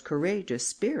the most courageous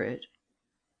spirit?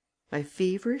 My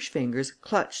feverish fingers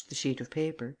clutched the sheet of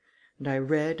paper, and I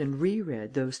read and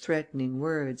reread those threatening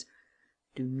words: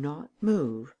 "Do not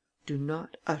move. Do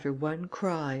not utter one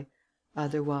cry.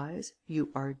 Otherwise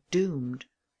you are doomed."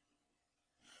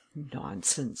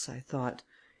 "Nonsense!" I thought.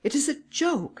 "It is a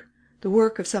joke the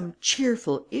work of some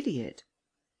cheerful idiot."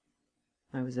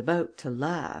 I was about to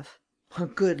laugh a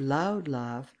good loud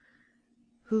laugh.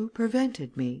 Who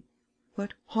prevented me?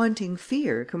 What haunting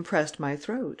fear compressed my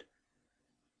throat?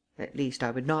 At least, I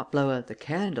would not blow out the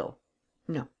candle.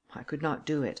 No, I could not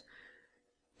do it.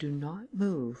 "Do not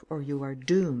move or you are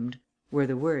doomed," were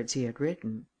the words he had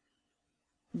written.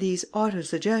 These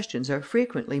autosuggestions are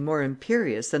frequently more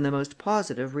imperious than the most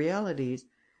positive realities.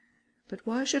 But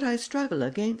why should I struggle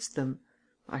against them?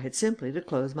 I had simply to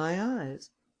close my eyes.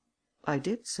 I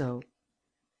did so.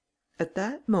 At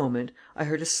that moment I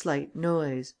heard a slight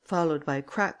noise, followed by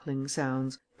crackling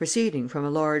sounds, proceeding from a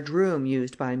large room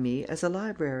used by me as a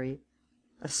library.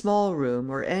 A small room,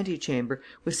 or antechamber,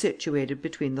 was situated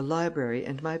between the library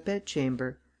and my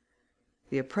bedchamber.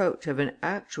 The approach of an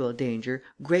actual danger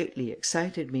greatly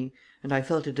excited me, and I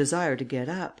felt a desire to get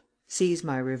up, seize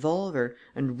my revolver,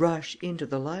 and rush into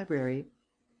the library.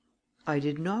 I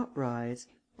did not rise.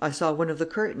 I saw one of the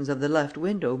curtains of the left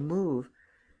window move.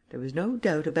 There was no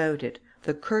doubt about it.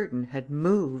 The curtain had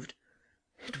moved.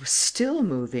 It was still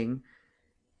moving.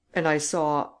 And I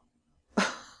saw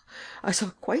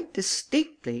quite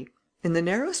distinctly, in the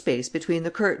narrow space between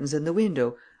the curtains and the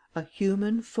window, a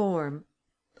human form,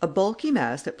 a bulky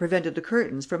mass that prevented the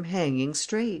curtains from hanging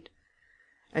straight.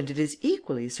 And it is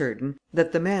equally certain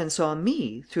that the man saw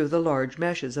me through the large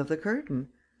meshes of the curtain.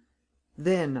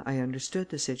 Then I understood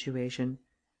the situation.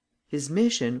 His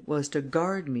mission was to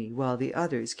guard me while the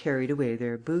others carried away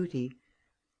their booty.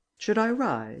 Should I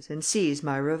rise and seize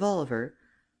my revolver?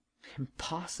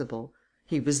 Impossible!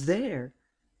 He was there.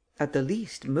 At the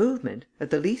least movement, at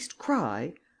the least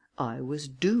cry, I was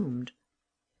doomed.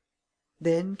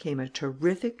 Then came a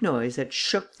terrific noise that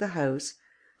shook the house.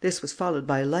 This was followed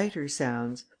by lighter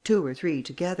sounds, two or three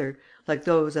together, like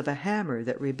those of a hammer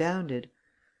that rebounded.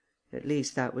 At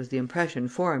least, that was the impression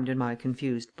formed in my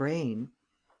confused brain.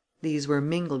 These were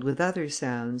mingled with other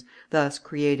sounds, thus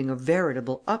creating a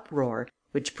veritable uproar,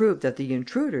 which proved that the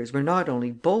intruders were not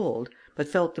only bold, but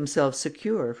felt themselves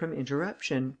secure from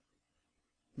interruption.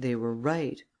 They were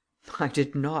right. I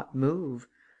did not move.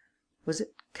 Was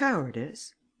it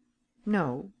cowardice?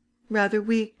 No, rather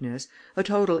weakness, a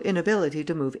total inability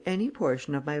to move any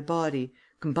portion of my body,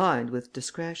 combined with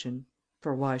discretion.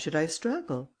 For why should I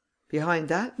struggle? Behind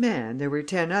that man there were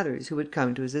 10 others who would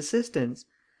come to his assistance.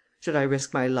 Should I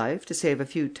risk my life to save a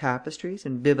few tapestries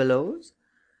and bibelots?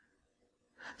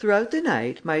 Throughout the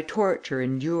night my torture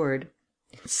endured.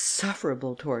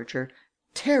 Insufferable torture!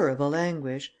 Terrible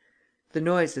anguish! The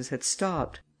noises had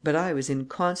stopped, but I was in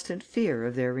constant fear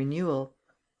of their renewal.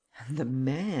 And the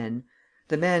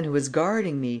man who was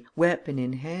guarding me, weapon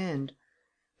in hand!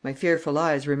 My fearful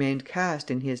eyes remained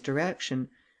cast in his direction,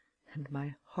 and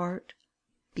my heart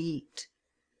beat,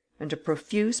 and a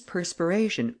profuse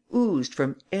perspiration oozed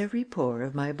from every pore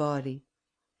of my body.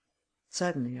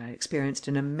 Suddenly I experienced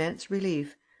an immense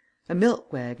relief. A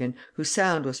milk wagon, whose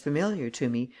sound was familiar to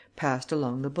me, passed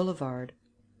along the boulevard.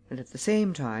 And at the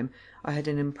same time I had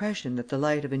an impression that the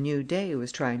light of a new day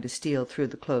was trying to steal through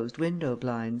the closed window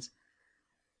blinds.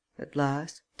 At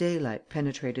last daylight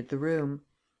penetrated the room.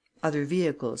 Other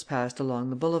vehicles passed along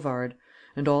the boulevard,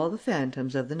 and all the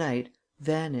phantoms of the night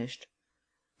vanished.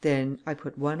 Then I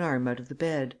put one arm out of the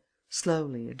bed,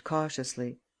 slowly and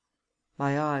cautiously.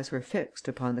 My eyes were fixed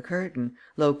upon the curtain,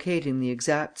 locating the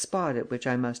exact spot at which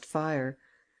I must fire.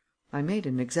 I made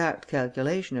an exact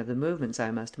calculation of the movements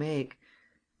I must make.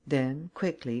 Then,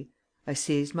 quickly, I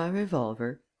seized my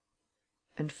revolver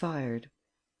and fired.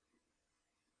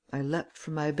 I leapt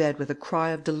from my bed with a cry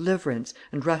of deliverance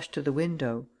and rushed to the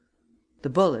window. The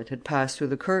bullet had passed through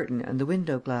the curtain and the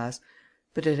window glass,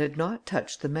 but it had not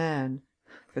touched the man,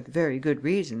 for the very good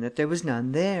reason that there was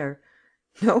none there.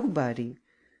 Nobody!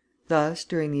 Thus,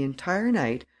 during the entire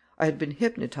night, I had been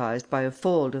hypnotized by a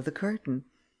fold of the curtain.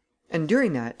 And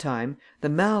during that time, the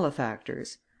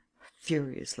malefactors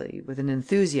furiously, with an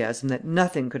enthusiasm that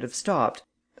nothing could have stopped,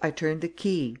 I turned the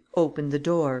key, opened the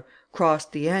door,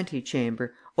 crossed the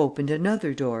antechamber, opened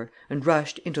another door, and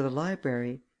rushed into the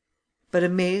library. But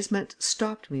amazement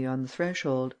stopped me on the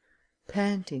threshold.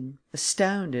 Panting,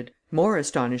 astounded, more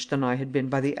astonished than I had been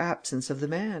by the absence of the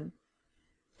man.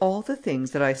 All the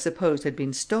things that I supposed had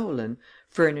been stolen,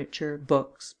 furniture,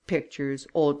 books, pictures,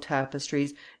 old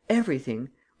tapestries, everything,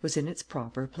 was in its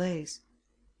proper place.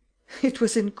 It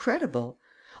was incredible!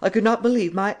 I could not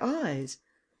believe my eyes.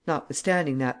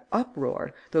 Notwithstanding that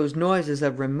uproar, those noises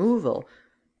of removal,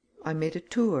 I made a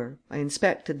tour, I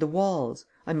inspected the walls,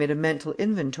 I made a mental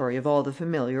inventory of all the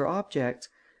familiar objects.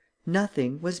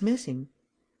 Nothing was missing.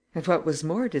 And what was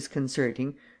more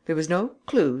disconcerting, there was no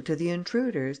clew to the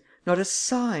intruders, not a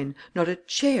sign, not a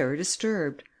chair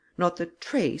disturbed, not the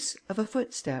trace of a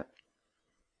footstep.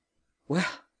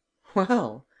 "Well,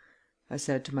 well!" I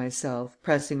said to myself,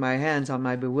 pressing my hands on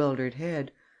my bewildered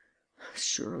head.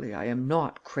 "Surely I am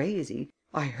not crazy.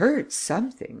 I heard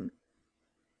something."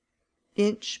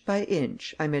 Inch by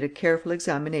inch I made a careful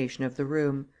examination of the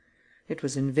room. It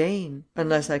was in vain,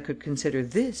 unless I could consider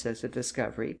this as a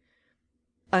discovery.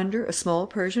 Under a small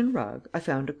Persian rug I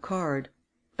found a card,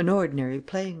 an ordinary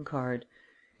playing card.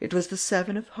 It was the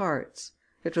seven of hearts.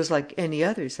 It was like any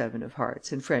other seven of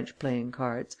hearts in French playing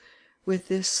cards, with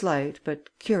this slight but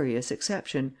curious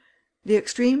exception: the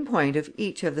extreme point of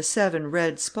each of the seven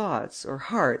red spots, or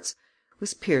hearts,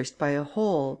 was pierced by a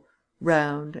hole,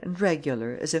 round and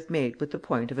regular as if made with the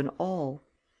point of an awl.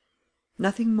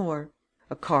 Nothing more.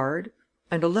 A card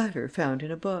and a letter found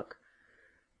in a book.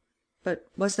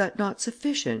 But was that not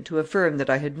sufficient to affirm that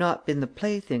I had not been the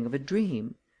plaything of a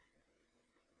dream?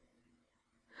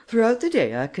 Throughout the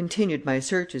day I continued my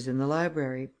searches in the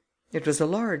library. It was a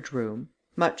large room,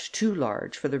 much too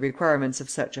large for the requirements of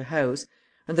such a house,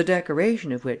 and the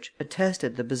decoration of which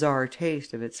attested the bizarre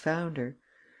taste of its founder.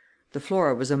 The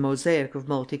floor was a mosaic of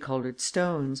multicolored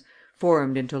stones,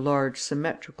 formed into large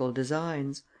symmetrical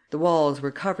designs. The walls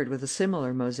were covered with a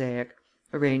similar mosaic,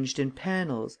 arranged in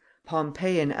panels,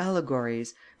 Pompeian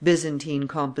allegories, Byzantine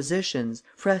compositions,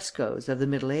 frescoes of the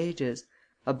Middle Ages,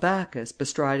 a Bacchus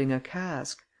bestriding a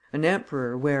cask, an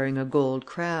emperor wearing a gold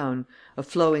crown, a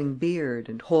flowing beard,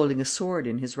 and holding a sword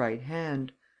in his right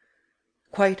hand.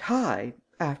 Quite high,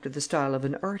 after the style of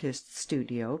an artist's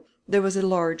studio, there was a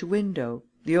large window,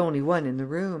 the only one in the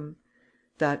room.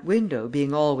 That window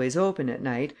being always open at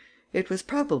night, it was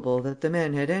probable that the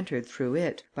men had entered through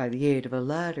it, by the aid of a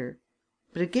ladder.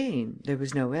 But again there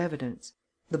was no evidence.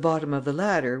 The bottom of the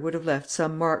ladder would have left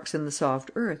some marks in the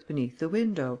soft earth beneath the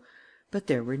window, but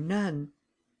there were none.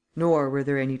 Nor were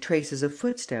there any traces of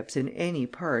footsteps in any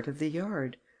part of the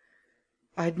yard.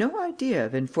 I had no idea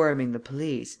of informing the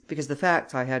police, because the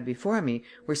facts I had before me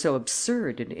were so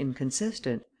absurd and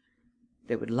inconsistent.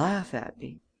 They would laugh at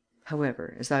me.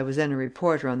 However, as I was then a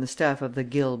reporter on the staff of the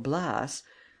Gil Blas,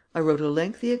 I wrote a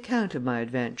lengthy account of my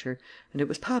adventure, and it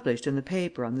was published in the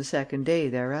paper on the second day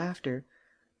thereafter.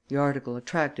 The article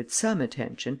attracted some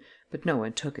attention, but no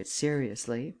one took it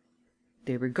seriously.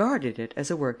 They regarded it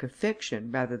as a work of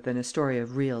fiction rather than a story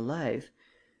of real life.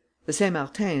 The Saint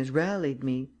Martins rallied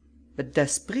me. The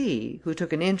d'Esprit, who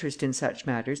took an interest in such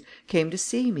matters, came to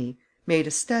see me, made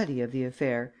a study of the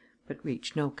affair, but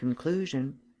reached no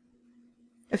conclusion.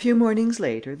 A few mornings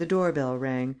later the door bell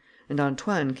rang, and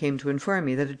Antoine came to inform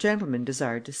me that a gentleman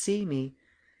desired to see me.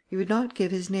 He would not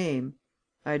give his name.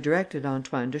 I directed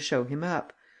Antoine to show him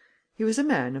up. He was a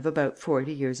man of about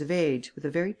 40 years of age, with a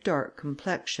very dark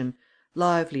complexion,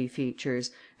 lively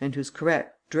features, and whose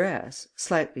correct dress,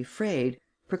 slightly frayed,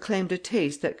 proclaimed a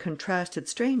taste that contrasted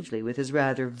strangely with his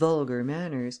rather vulgar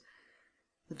manners.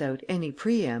 Without any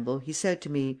preamble, he said to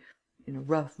me, in a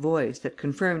rough voice that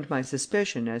confirmed my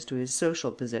suspicion as to his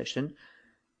social position: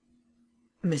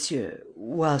 "Monsieur,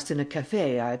 whilst in a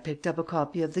café I picked up a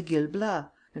copy of the Gil Blas,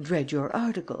 and read your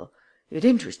article. It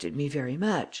interested me very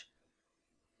much."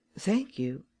 "Thank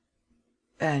you."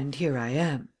 "And here I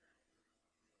am."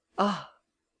 "Ah!"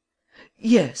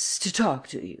 "Yes, to talk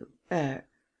to you.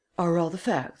 Are all the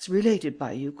facts related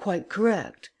by you quite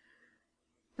correct?"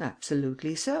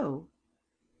 "Absolutely so."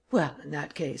 "Well, in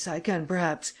that case, I can,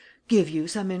 perhaps, give you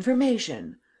some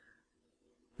information."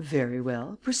 "Very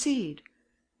well, proceed."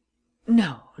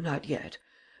 "No, not yet.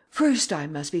 First, I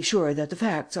must be sure that the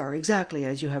facts are exactly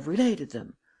as you have related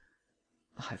them."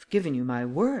 "I've given you my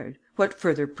word. What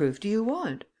further proof do you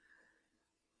want?"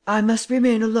 "I must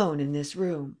remain alone in this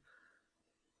room."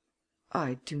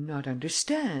 "I do not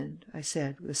understand," I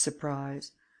said, with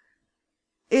surprise.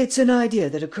 "It's an idea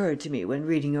that occurred to me when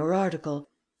reading your article.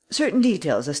 Certain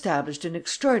details established an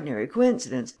extraordinary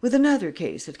coincidence with another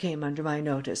case that came under my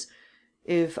notice.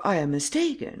 If I am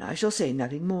mistaken, I shall say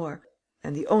nothing more,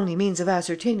 and the only means of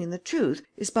ascertaining the truth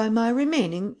is by my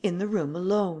remaining in the room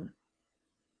alone."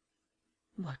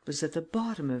 What was at the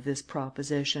bottom of this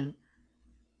proposition?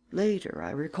 Later,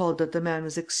 I recalled that the man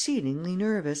was exceedingly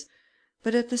nervous,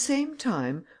 but at the same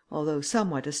time, although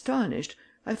somewhat astonished,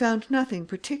 I found nothing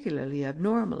particularly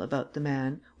abnormal about the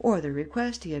man or the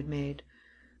request he had made.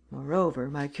 Moreover,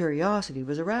 my curiosity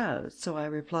was aroused, so I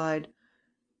replied: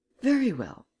 "Very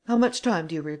well. How much time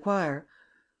do you require?"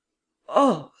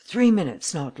 "Oh, 3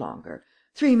 minutes, not longer.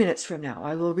 3 minutes from now,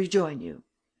 I will rejoin you."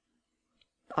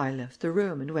 I left the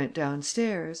room and went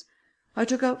downstairs. I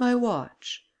took out my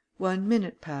watch. 1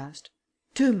 minute passed.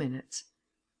 2 minutes.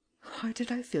 Why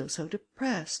did I feel so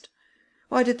depressed?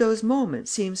 Why did those moments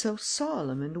seem so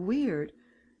solemn and weird?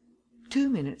 2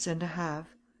 minutes and a half.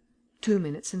 2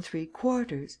 minutes and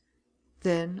 3/4.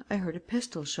 Then I heard a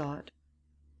pistol shot.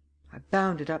 I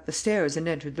bounded up the stairs and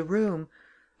entered the room.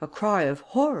 A cry of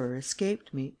horror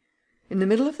escaped me. In the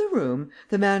middle of the room,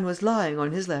 the man was lying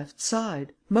on his left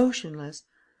side, motionless.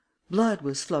 Blood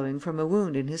was flowing from a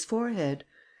wound in his forehead.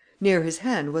 Near his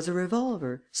hand was a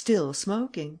revolver, still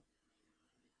smoking.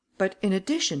 But in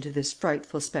addition to this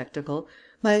frightful spectacle,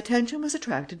 my attention was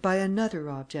attracted by another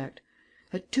object.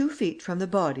 At 2 feet from the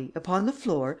body, upon the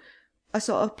floor, I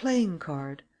saw a playing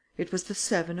card. It was the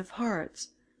 7 of hearts.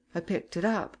 I picked it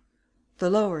up. The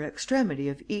lower extremity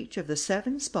of each of the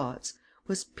 7 spots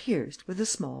was pierced with a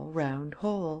small round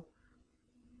hole.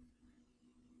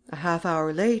 A half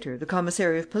hour later, the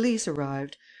commissary of police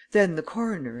arrived, then the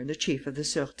coroner and the chief of the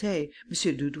sûreté,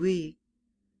 M. Dudouis.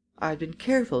 I had been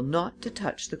careful not to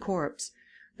touch the corpse.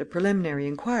 The preliminary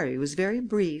inquiry was very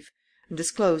brief and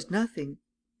disclosed nothing.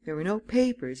 There were no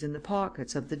papers in the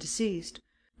pockets of the deceased,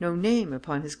 no name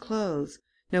upon his clothes,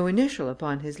 no initial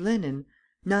upon his linen,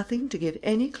 nothing to give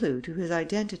any clue to his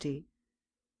identity.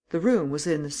 The room was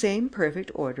in the same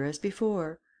perfect order as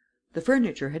before. The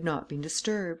furniture had not been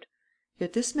disturbed.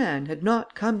 Yet this man had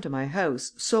not come to my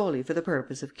house solely for the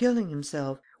purpose of killing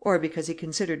himself, or because he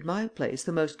considered my place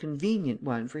the most convenient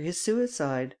one for his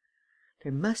suicide.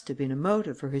 There must have been a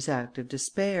motive for his act of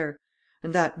despair;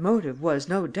 and that motive was,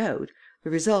 no doubt, the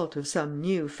result of some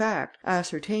new fact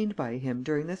ascertained by him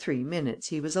during the 3 minutes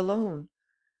he was alone.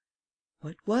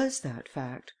 What was that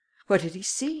fact? What had he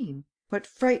seen? What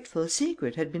frightful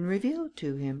secret had been revealed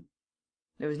to him?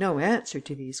 There was no answer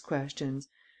to these questions.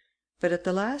 But at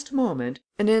the last moment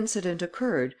an incident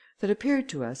occurred that appeared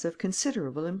to us of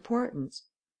considerable importance.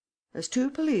 As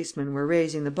 2 policemen were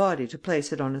raising the body to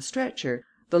place it on a stretcher,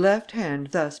 the left hand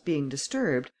thus being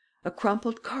disturbed, a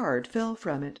crumpled card fell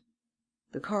from it.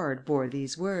 The card bore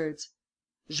these words: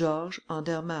 Georges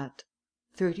Andermatt,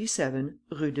 37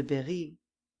 Rue de Berry.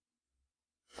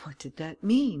 What did that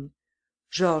mean?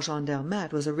 Georges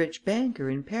Andermatt was a rich banker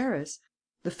in Paris,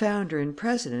 the founder and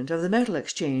president of the metal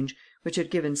exchange which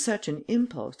had given such an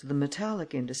impulse to the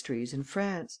metallic industries in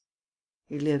France.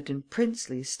 He lived in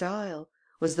princely style,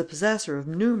 was the possessor of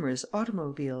numerous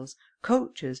automobiles,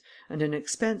 coaches, and an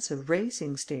expensive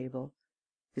racing stable.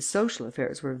 His social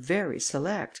affairs were very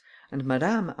select, and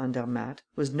Madame Andermatt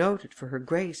was noted for her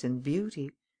grace and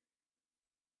beauty.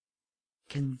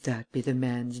 "Can that be the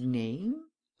man's name?"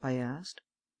 I asked.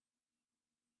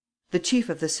 The chief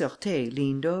of the sûreté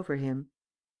leant over him.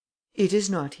 "It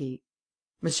is not he.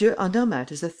 Monsieur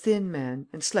Andermatt is a thin man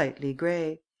and slightly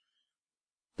gray."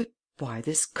 "But why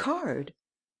this card?"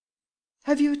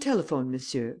 "Have you a telephone,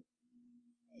 monsieur?"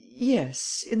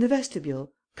 "Yes, in the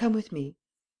vestibule. Come with me."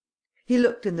 He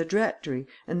looked in the directory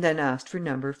and then asked for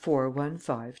number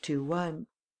 41521.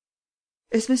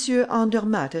 "Is Monsieur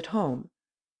Andermatt at home?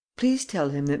 Please tell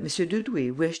him that M.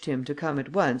 Dudouis wished him to come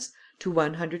at once to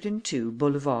 102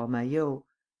 Boulevard Maillot.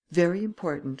 Very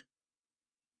important."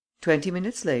 20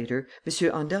 minutes later,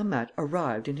 M. Andermatt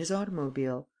arrived in his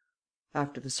automobile.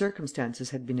 After the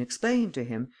circumstances had been explained to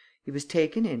him, he was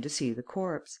taken in to see the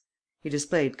corpse. He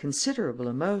displayed considerable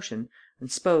emotion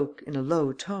and spoke, in a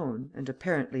low tone and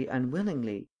apparently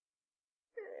unwillingly: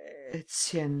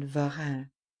 "Étienne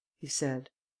Varin," he said.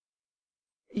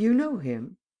 "You know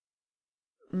him?"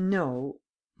 "No,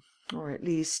 or at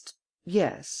least,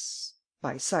 yes,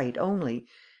 by sight only.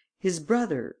 His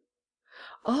brother."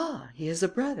 "Ah, he has a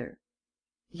brother?"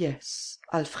 "Yes,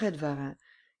 Alfred Varin.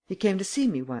 He came to see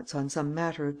me once on some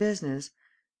matter of business.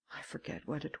 I forget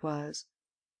what it was."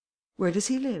 "Where does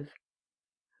he live?"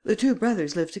 "The 2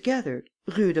 brothers live together,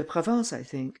 Rue de Provence, I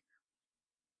think."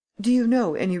 "Do you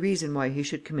know any reason why he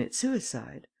should commit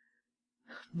suicide?"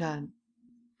 "None.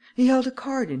 He held a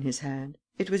card in his hand.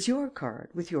 It was your card,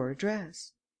 with your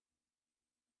address."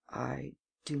 "I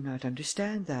do not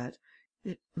understand that.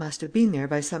 It must have been there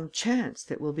by some chance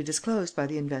that will be disclosed by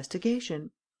the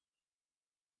investigation."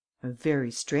 A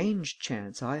very strange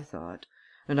chance, I thought,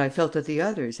 and I felt that the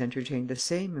others entertained the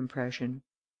same impression.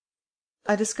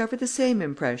 I discovered the same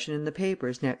impression in the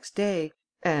papers next day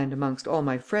and amongst all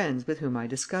my friends with whom I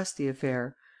discussed the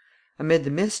affair. Amid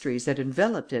the mysteries that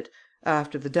enveloped it,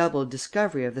 after the double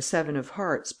discovery of the 7 of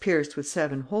hearts pierced with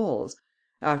 7 holes,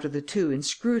 after the 2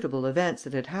 inscrutable events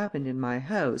that had happened in my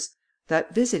house,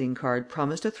 that visiting card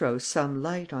promised to throw some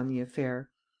light on the affair.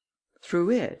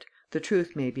 Through it, the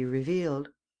truth may be revealed.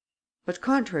 But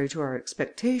contrary to our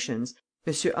expectations,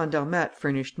 M. Andermatt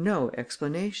furnished no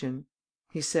explanation.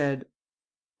 He said: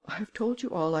 "I have told you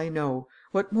all I know.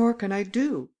 What more can I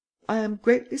do? I am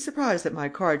greatly surprised that my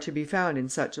card should be found in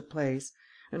such a place,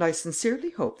 and I sincerely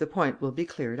hope the point will be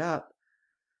cleared up."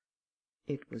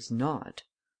 It was not.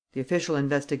 The official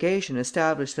investigation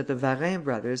established that the Varin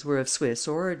brothers were of Swiss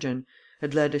origin,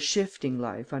 had led a shifting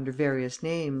life under various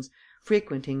names,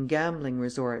 frequenting gambling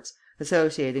resorts,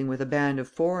 associating with a band of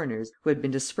foreigners who had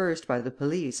been dispersed by the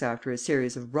police after a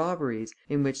series of robberies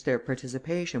in which their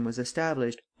participation was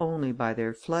established only by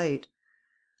their flight.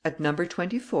 At No.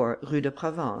 24 Rue de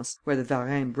Provence, where the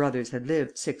Varin brothers had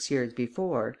lived 6 years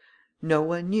before, no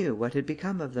one knew what had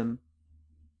become of them.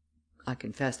 I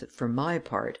confess that, for my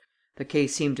part, the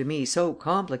case seemed to me so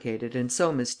complicated and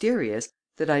so mysterious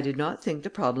that I did not think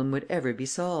the problem would ever be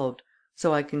solved,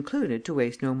 so I concluded to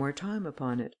waste no more time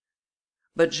upon it.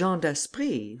 But Jean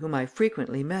d'Asprey, whom I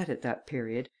frequently met at that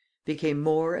period, became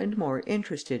more and more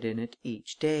interested in it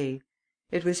each day.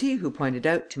 It was he who pointed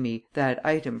out to me that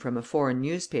item from a foreign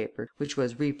newspaper which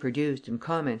was reproduced and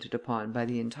commented upon by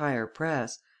the entire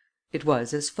press. It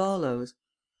was as follows: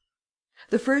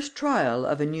 "The first trial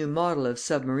of a new model of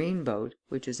submarine boat,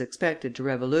 which is expected to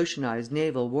revolutionize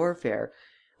naval warfare,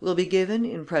 will be given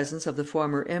in presence of the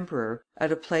former emperor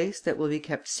at a place that will be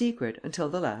kept secret until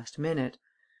the last minute.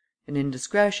 An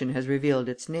indiscretion has revealed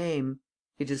its name.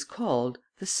 It is called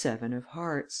the Seven of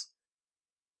Hearts."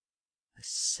 The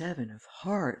Seven of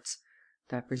Hearts!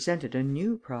 That presented a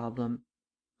new problem.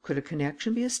 Could a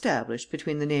connection be established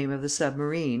between the name of the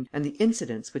submarine and the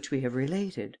incidents which we have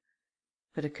related?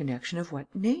 But a connection of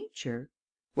what nature?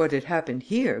 What had happened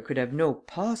here could have no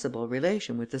possible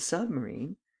relation with the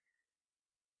submarine.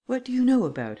 "What do you know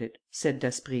about it?" said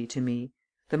Daspry to me.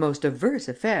 "The most diverse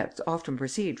effects often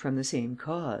proceed from the same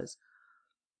cause."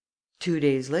 2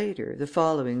 days later, the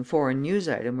following foreign news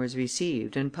item was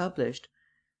received and published: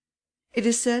 "It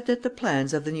is said that the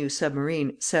plans of the new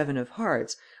submarine Seven of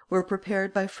Hearts were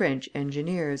prepared by French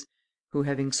engineers, who,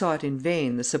 having sought in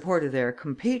vain the support of their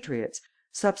compatriots,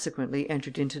 subsequently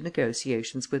entered into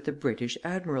negotiations with the British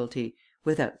Admiralty,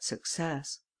 without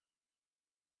success."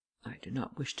 I do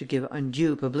not wish to give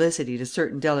undue publicity to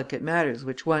certain delicate matters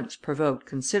which once provoked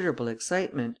considerable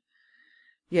excitement.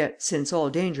 Yet, since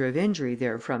all danger of injury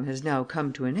therefrom has now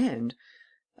come to an end,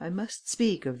 I must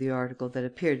speak of the article that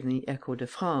appeared in the Echo de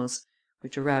France,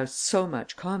 which aroused so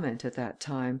much comment at that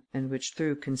time, and which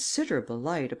threw considerable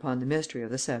light upon the mystery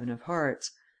of the Seven of Hearts.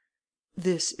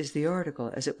 This is the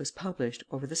article as it was published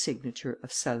over the signature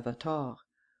of Salvator: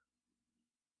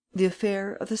 "The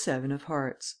affair of the Seven of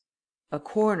Hearts. A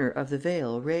corner of the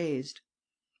veil raised.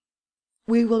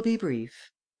 We will be brief.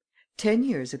 10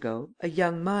 years ago, a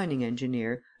young mining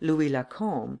engineer, Louis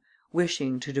Lacombe,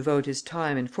 wishing to devote his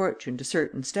time and fortune to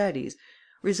certain studies,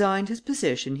 resigned his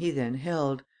position he then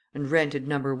held, and rented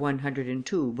No.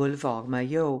 102 Boulevard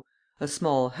Maillot, a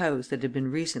small house that had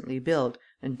been recently built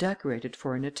and decorated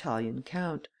for an Italian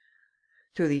count.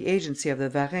 Through the agency of the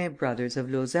Varin brothers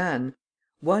of Lausanne,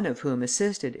 one of whom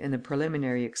assisted in the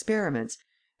preliminary experiments,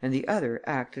 and the other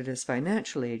acted as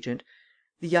financial agent,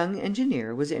 the young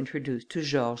engineer was introduced to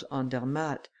Georges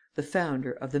Andermatt, the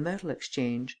founder of the Metal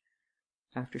Exchange.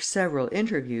 After several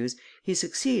interviews, he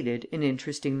succeeded in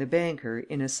interesting the banker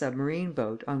in a submarine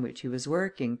boat on which he was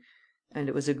working, and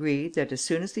it was agreed that as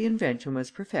soon as the invention was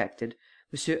perfected,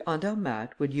 M.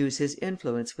 Andermatt would use his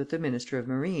influence with the Minister of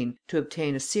Marine to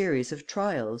obtain a series of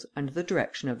trials under the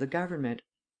direction of the government.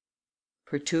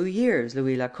 For 2 years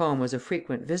Louis Lacombe was a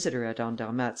frequent visitor at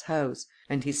Andermatt's house,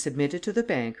 and he submitted to the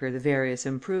banker the various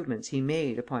improvements he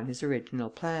made upon his original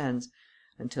plans,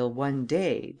 until one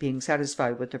day, being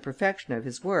satisfied with the perfection of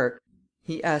his work,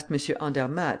 he asked M.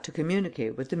 Andermatt to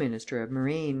communicate with the Minister of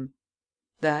Marine.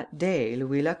 That day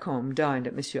Louis Lacombe dined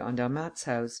at M. Andermatt's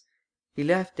house. He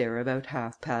left there about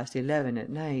 11:30 at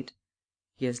night.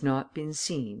 He has not been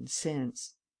seen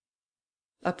since.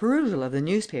 A perusal of the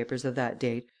newspapers of that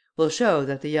date will show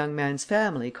that the young man's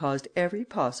family caused every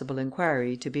possible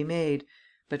inquiry to be made,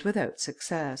 but without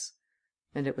success;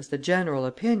 and it was the general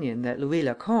opinion that Louis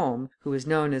Lacombe, who was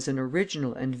known as an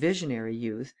original and visionary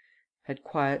youth, had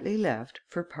quietly left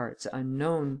for parts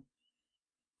unknown.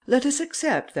 Let us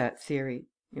accept that theory,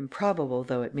 improbable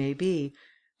though it may be,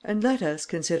 and let us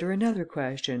consider another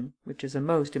question, which is a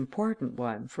most important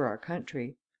one for our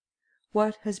country.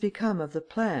 What has become of the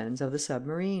plans of the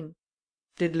submarine?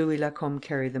 Did Louis Lacombe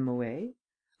carry them away?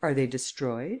 Are they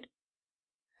destroyed?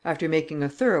 After making a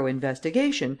thorough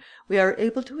investigation, we are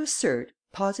able to assert,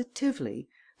 positively,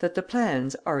 that the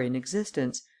plans are in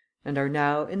existence, and are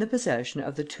now in the possession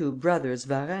of the two brothers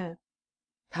Varin.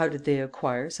 How did they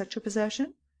acquire such a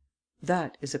possession?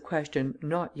 That is a question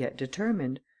not yet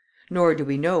determined, nor do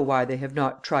we know why they have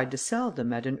not tried to sell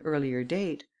them at an earlier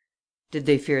date. Did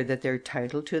they fear that their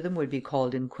title to them would be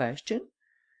called in question?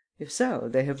 If so,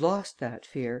 they have lost that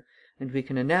fear, and we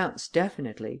can announce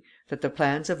definitely that the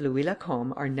plans of Louis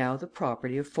Lacombe are now the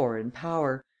property of foreign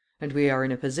power, and we are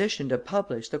in a position to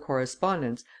publish the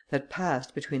correspondence that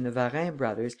passed between the Varin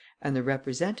brothers and the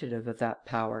representative of that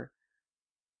power.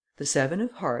 The seven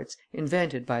of hearts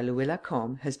invented by Louis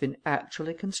Lacombe has been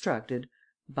actually constructed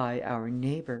by our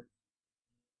neighbour.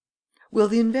 Will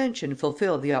the invention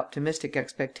fulfil the optimistic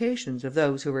expectations of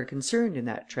those who were concerned in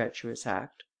that treacherous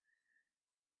act?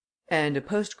 And a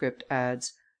postscript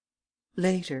adds: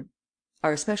 Later.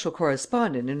 Our special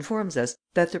correspondent informs us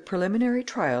that the preliminary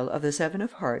trial of the seven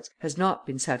of hearts has not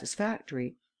been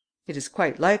satisfactory. It is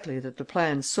quite likely that the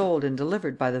plans sold and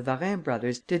delivered by the Varin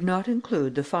brothers did not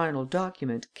include the final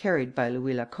document carried by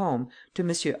Louis Lacombe to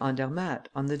M. Andermatt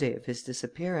on the day of his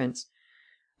disappearance,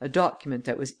 a document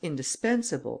that was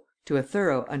indispensable to a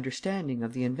thorough understanding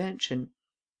of the invention.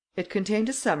 It contained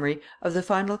a summary of the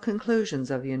final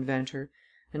conclusions of the inventor,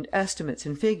 and estimates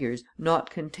and figures not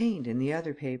contained in the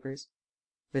other papers.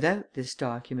 Without this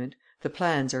document, the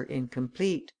plans are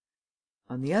incomplete.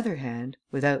 On the other hand,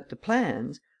 without the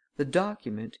plans, the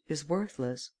document is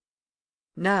worthless.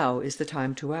 Now is the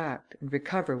time to act and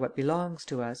recover what belongs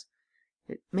to us.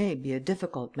 It may be a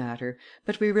difficult matter,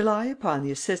 but we rely upon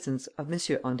the assistance of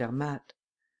M. Andermatt.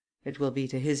 It will be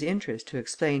to his interest to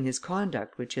explain his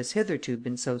conduct which has hitherto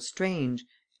been so strange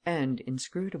and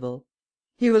inscrutable.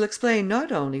 He will explain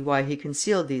not only why he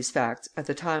concealed these facts at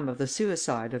the time of the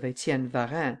suicide of Étienne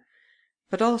Varin,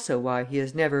 but also why he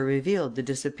has never revealed the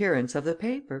disappearance of the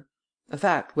paper, a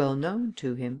fact well known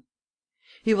to him.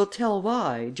 He will tell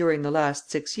why, during the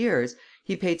last 6 years,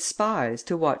 he paid spies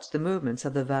to watch the movements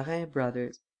of the Varin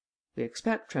brothers. We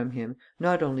expect from him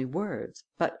not only words,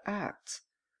 but acts,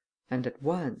 and at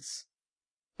once.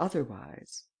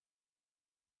 Otherwise.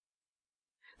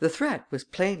 The threat was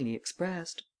plainly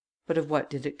expressed. But of what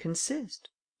did it consist?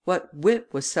 What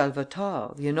whip was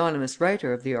Salvator, the anonymous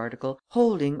writer of the article,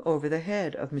 holding over the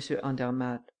head of M.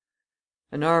 Andermatt?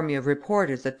 An army of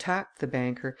reporters attacked the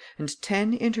banker, and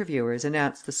 10 interviewers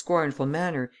announced the scornful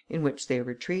manner in which they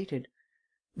were treated.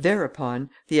 Thereupon,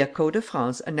 the Echo de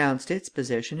France announced its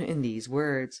position in these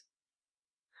words: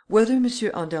 "Whether M.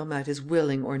 Andermatt is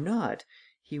willing or not,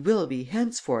 he will be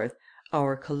henceforth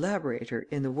our collaborator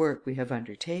in the work we have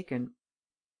undertaken."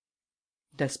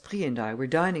 Daspry and I were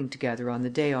dining together on the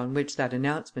day on which that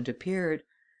announcement appeared.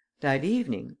 That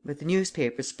evening, with the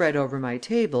newspapers spread over my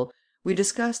table, we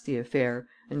discussed the affair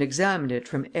and examined it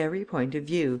from every point of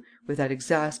view with that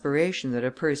exasperation that a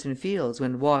person feels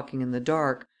when walking in the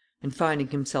dark and finding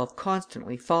himself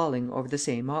constantly falling over the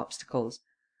same obstacles.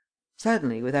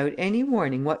 Suddenly, without any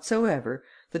warning whatsoever,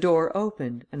 the door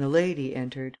opened and a lady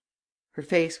entered. Her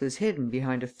face was hidden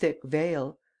behind a thick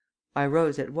veil. I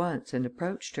rose at once and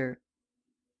approached her.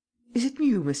 "Is it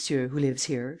you, monsieur, who lives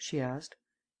here?" she asked.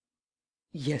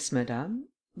 "Yes, madame,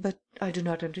 but I do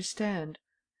not understand."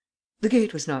 "The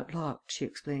gate was not locked," she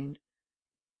explained.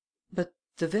 "But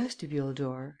the vestibule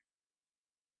door?"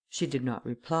 She did not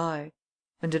reply,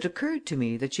 and it occurred to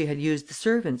me that she had used the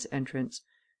servants' entrance.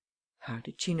 How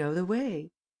did she know the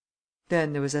way?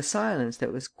 Then there was a silence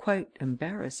that was quite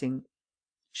embarrassing.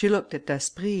 She looked at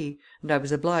Daspry, and I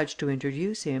was obliged to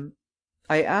introduce him.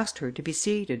 I asked her to be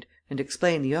seated and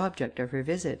explain the object of her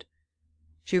visit.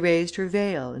 She raised her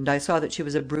veil, and I saw that she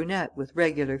was a brunette with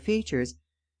regular features,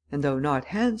 and though not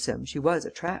handsome, she was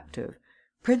attractive,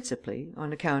 principally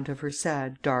on account of her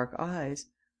sad, dark eyes.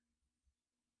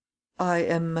 "I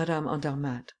am Madame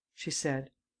Andermatt," she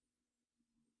said.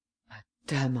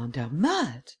 "Madame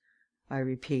Andermatt!" I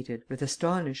repeated, with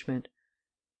astonishment.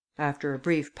 After a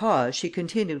brief pause, she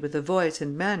continued with a voice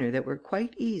and manner that were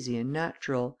quite easy and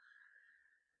natural: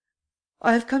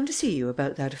 "I have come to see you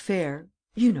about that affair.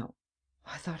 You know.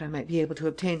 I thought I might be able to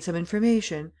obtain some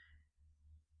information."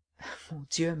 "Mon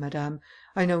Dieu, madame,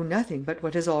 I know nothing but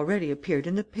what has already appeared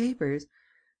in the papers.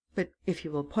 But if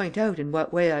you will point out in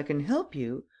what way I can help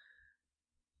you...."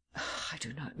 "I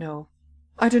do not know.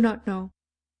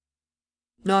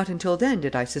 Not until then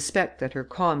did I suspect that her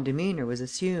calm demeanour was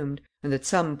assumed, and that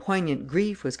some poignant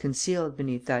grief was concealed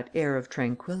beneath that air of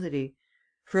tranquillity.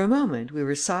 For a moment we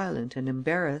were silent and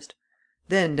embarrassed.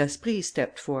 Then Daspry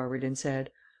stepped forward and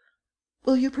said: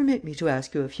 "Will you permit me to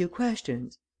ask you a few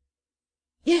questions?"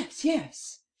 "Yes,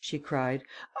 yes," she cried.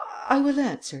 "I will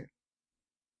answer."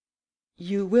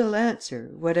 "You will answer,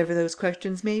 whatever those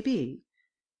questions may be?"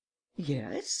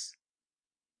 "Yes."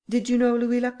 "Did you know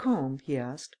Louis Lacombe?" he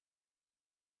asked.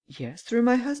 "Yes, through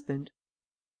my husband."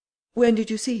 "When did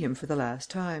you see him for the last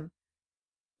time?"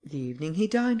 "The evening he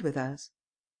dined with us."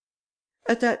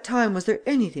 "At that time was there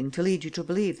anything to lead you to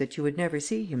believe that you would never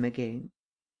see him again?"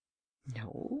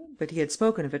 "No, but he had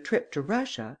spoken of a trip to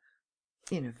Russia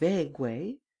in a vague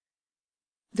way."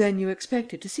 "Then you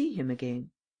expected to see him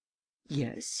again?"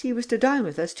 "Yes, he was to dine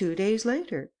with us 2 days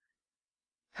later."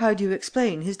 "How do you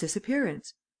explain his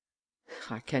disappearance?"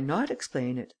 "I cannot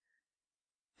explain it."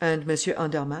 "And M.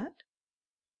 Andermatt?"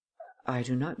 "I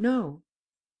do not know."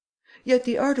 "Yet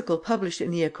the article published in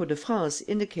the Echo de France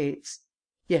indicates...."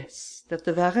 "Yes, that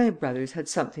the Varin brothers had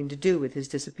something to do with his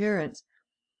disappearance."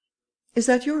 "Is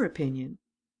that your opinion?"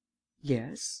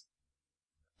 "Yes."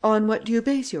 "On what do you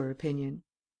base your opinion?"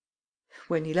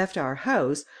 "When he left our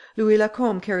house, Louis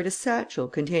Lacombe carried a satchel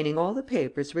containing all the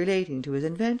papers relating to his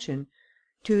invention.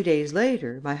 2 days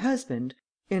later, my husband,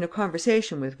 in a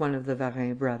conversation with one of the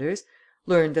Varin brothers,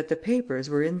 learned that the papers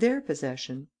were in their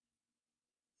possession."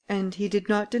 "And he did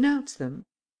not denounce them?"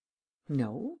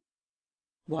 "No."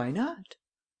 "Why not?"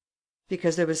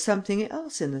 "Because there was something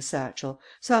else in the satchel,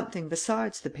 something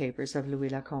besides the papers of Louis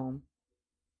Lacombe."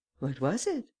 "What was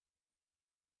it?"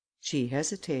 She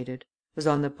hesitated, was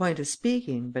on the point of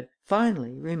speaking, but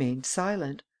finally remained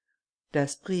silent.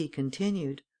 Daspry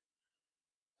continued: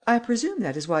 "I presume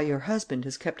that is why your husband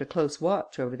has kept a close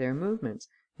watch over their movements,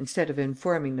 instead of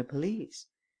informing the police.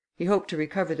 He hoped to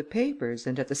recover the papers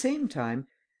and, at the same time,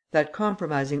 that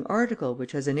compromising article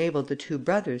which has enabled the two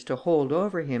brothers to hold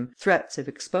over him threats of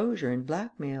exposure and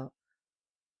blackmail."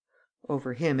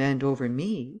 "Over him and over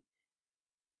me."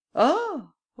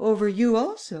 "Ah! Over you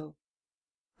also?"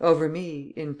 "Over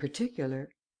me in particular."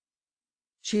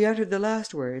 She uttered the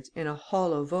last words in a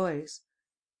hollow voice.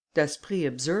 Daspry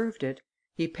observed it.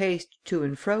 He paced to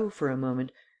and fro for a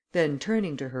moment, then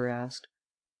turning to her, asked: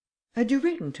 "Had you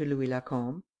written to Louis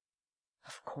Lacombe?"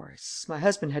 "Of course. My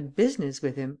husband had business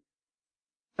with him."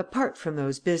 "Apart from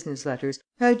those business letters,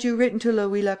 had you written to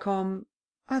Louis Lacombe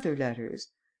other letters?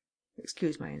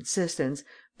 Excuse my insistence,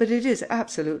 but it is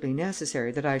absolutely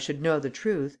necessary that I should know the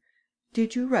truth.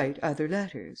 Did you write other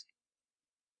letters?"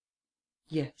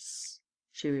 "Yes,"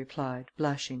 she replied,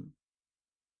 blushing.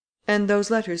 "And those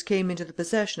letters came into the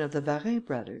possession of the Varin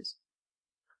brothers?"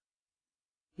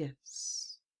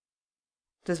 "Yes."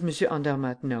 "Does M.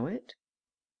 Andermatt know it?"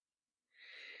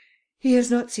 "He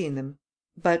has not seen them.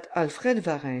 But Alfred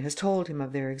Varin has told him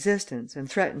of their existence and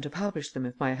threatened to publish them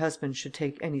if my husband should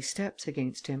take any steps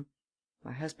against him.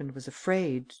 My husband was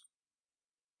afraid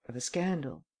of a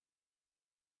scandal."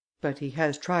 "But he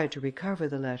has tried to recover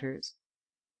the letters?"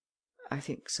 "I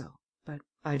think so, but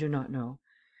I do not know.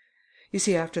 You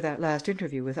see, after that last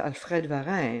interview with Alfred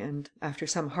Varin and after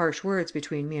some harsh words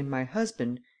between me and my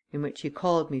husband, in which he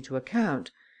called me to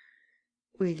account,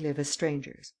 we live as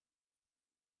strangers."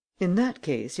 "In that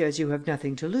case, as you have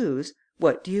nothing to lose,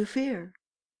 what do you fear?"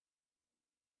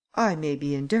 "I may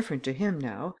be indifferent to him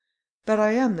now, but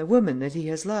I am the woman that he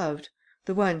has loved,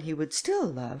 the one he would still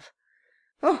love.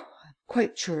 Oh, I'm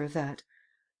quite sure of that!"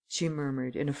 she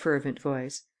murmured, in a fervent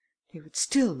voice. "He would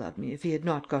still love me if he had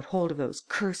not got hold of those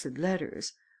cursed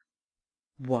letters."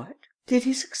 "What! Did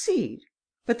he succeed?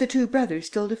 But the two brothers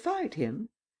still defied him?"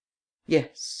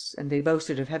 "Yes, and they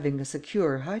boasted of having a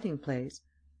secure hiding place."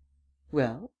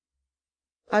 "Well?"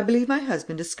 "I believe my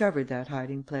husband discovered that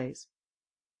hiding place."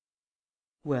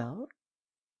 "Well?"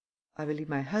 "I believe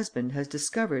my husband has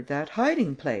discovered that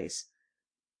hiding place."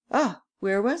 "Ah!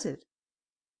 Where was it?"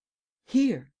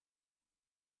 "Here."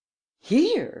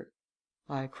 "Here!"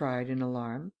 I cried, in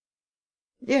alarm.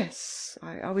 "Yes,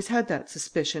 I always had that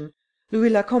suspicion. Louis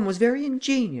Lacombe was very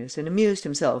ingenious and amused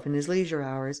himself in his leisure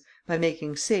hours by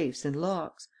making safes and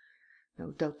locks.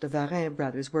 No doubt the Varin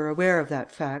brothers were aware of that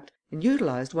fact and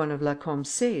utilized one of Lacombe's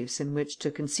safes in which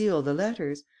to conceal the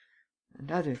letters ...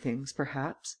 and other things,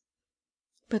 perhaps."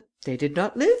 "But they did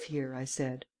not live here," I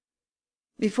said.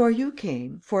 "Before you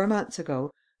came, 4 months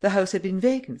ago, the house had been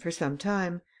vacant for some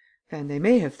time; and they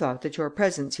may have thought that your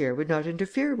presence here would not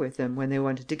interfere with them when they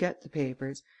wanted to get the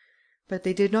papers. But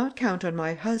they did not count on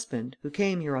my husband, who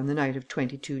came here on the night of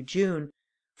 22 June,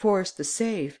 forced the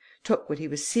safe, took what he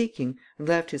was seeking and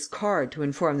left his card to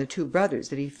inform the two brothers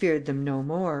that he feared them no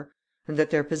more and that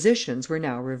their positions were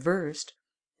now reversed.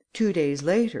 2 days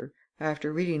later,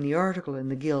 after reading the article in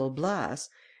the Gil Blas,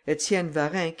 Étienne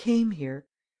Varin came here,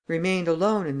 remained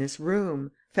alone in this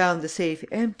room, found the safe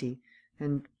empty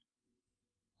and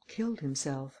killed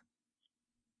himself."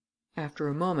 After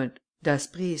a moment,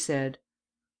 Daspry said: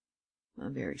 "A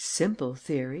very simple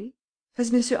theory.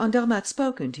 Has M. Andermatt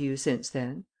spoken to you since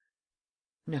then?"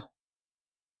 "No."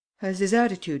 "Has his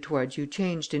attitude towards you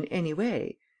changed in any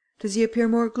way? Does he appear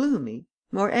more gloomy?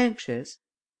 More anxious?"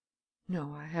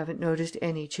 "No, I haven't noticed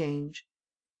any change."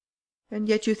 "And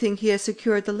yet you think he has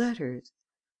secured the letters?"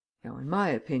 "Now, in my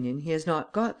opinion, he has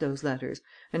not got those letters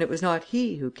and it was not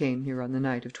he who came here on the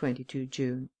night of 22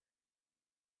 June."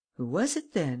 "Who was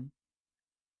it then?"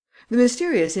 "The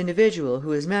mysterious individual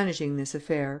who is managing this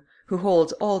affair, who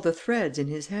holds all the threads in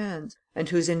his hands and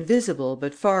whose invisible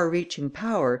but far reaching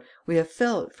power we have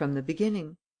felt from the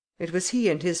beginning. It was he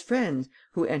and his friends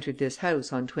who entered this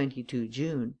house on 22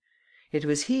 June. It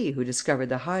was he who discovered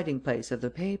the hiding place of the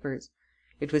papers.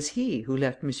 It was he who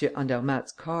left M.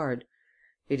 Andermatt's card.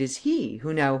 It is he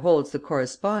who now holds the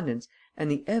correspondence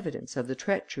and the evidence of the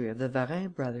treachery of the Varin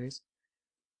brothers."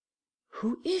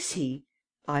 "Who is he?"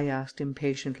 I asked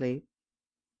impatiently.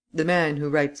 "The man who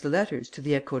writes the letters to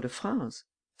the Echo de France,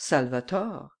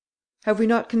 Salvator. Have we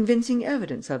not convincing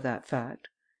evidence of that fact?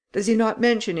 Does he not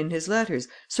mention in his letters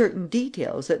certain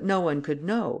details that no one could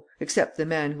know, except the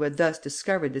man who had thus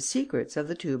discovered the secrets of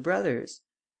the two brothers?"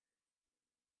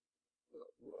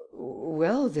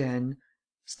 "Well, then,"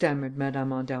 stammered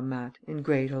Madame Andermatt, in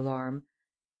great alarm,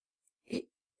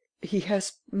 "he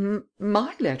has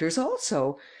my letters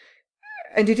also;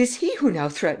 and it is he who now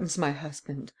threatens my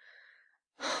husband.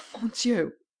 Mon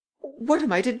Dieu! What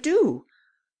am I to do?"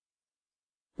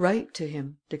 "Write to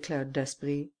him," declared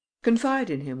Daspry. "Confide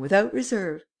in him, without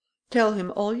reserve. Tell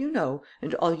him all you know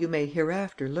and all you may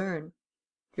hereafter learn.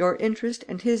 Your interest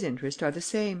and his interest are the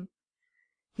same.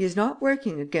 He is not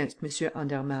working against M.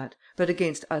 Andermatt, but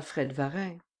against Alfred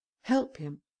Varin. Help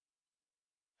him."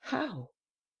 "How?"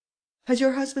 "Has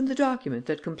your husband the document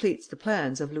that completes the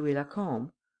plans of Louis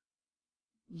Lacombe?"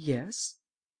 "Yes."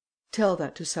 "Tell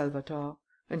that to Salvator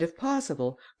and, if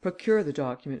possible, procure the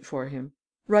document for him.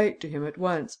 Write to him at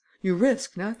once. You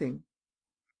risk nothing."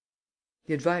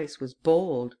 The advice was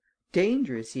bold,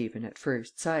 dangerous even, at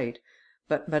first sight,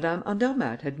 but Madame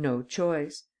Andermatt had no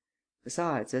choice.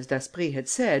 Besides, as Daspry had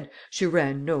said, she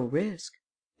ran no risk.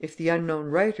 If the unknown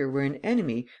writer were an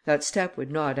enemy, that step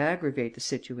would not aggravate the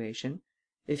situation.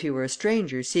 If he were a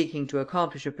stranger seeking to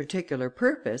accomplish a particular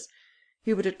purpose,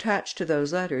 he would attach to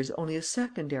those letters only a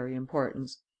secondary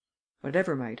importance.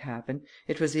 Whatever might happen,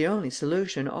 it was the only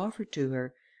solution offered to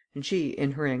her, and she,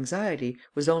 in her anxiety,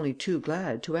 was only too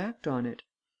glad to act on it.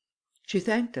 She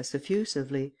thanked us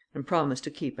effusively, and promised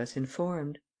to keep us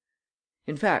informed.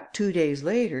 In fact, 2 days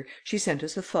later, she sent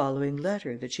us the following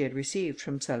letter that she had received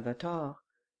from Salvator: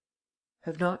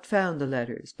 "Have not found the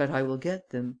letters, but I will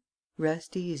get them.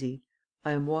 Rest easy.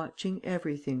 I am watching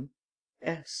everything.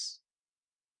 S."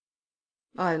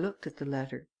 I looked at the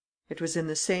letter. It was in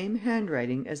the same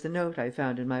handwriting as the note I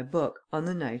found in my book on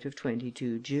the night of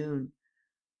 22 June.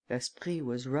 Daspry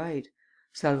was right.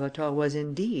 Salvator was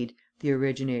indeed the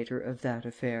originator of that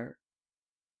affair.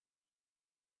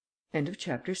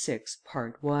 Chapter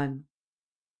 7.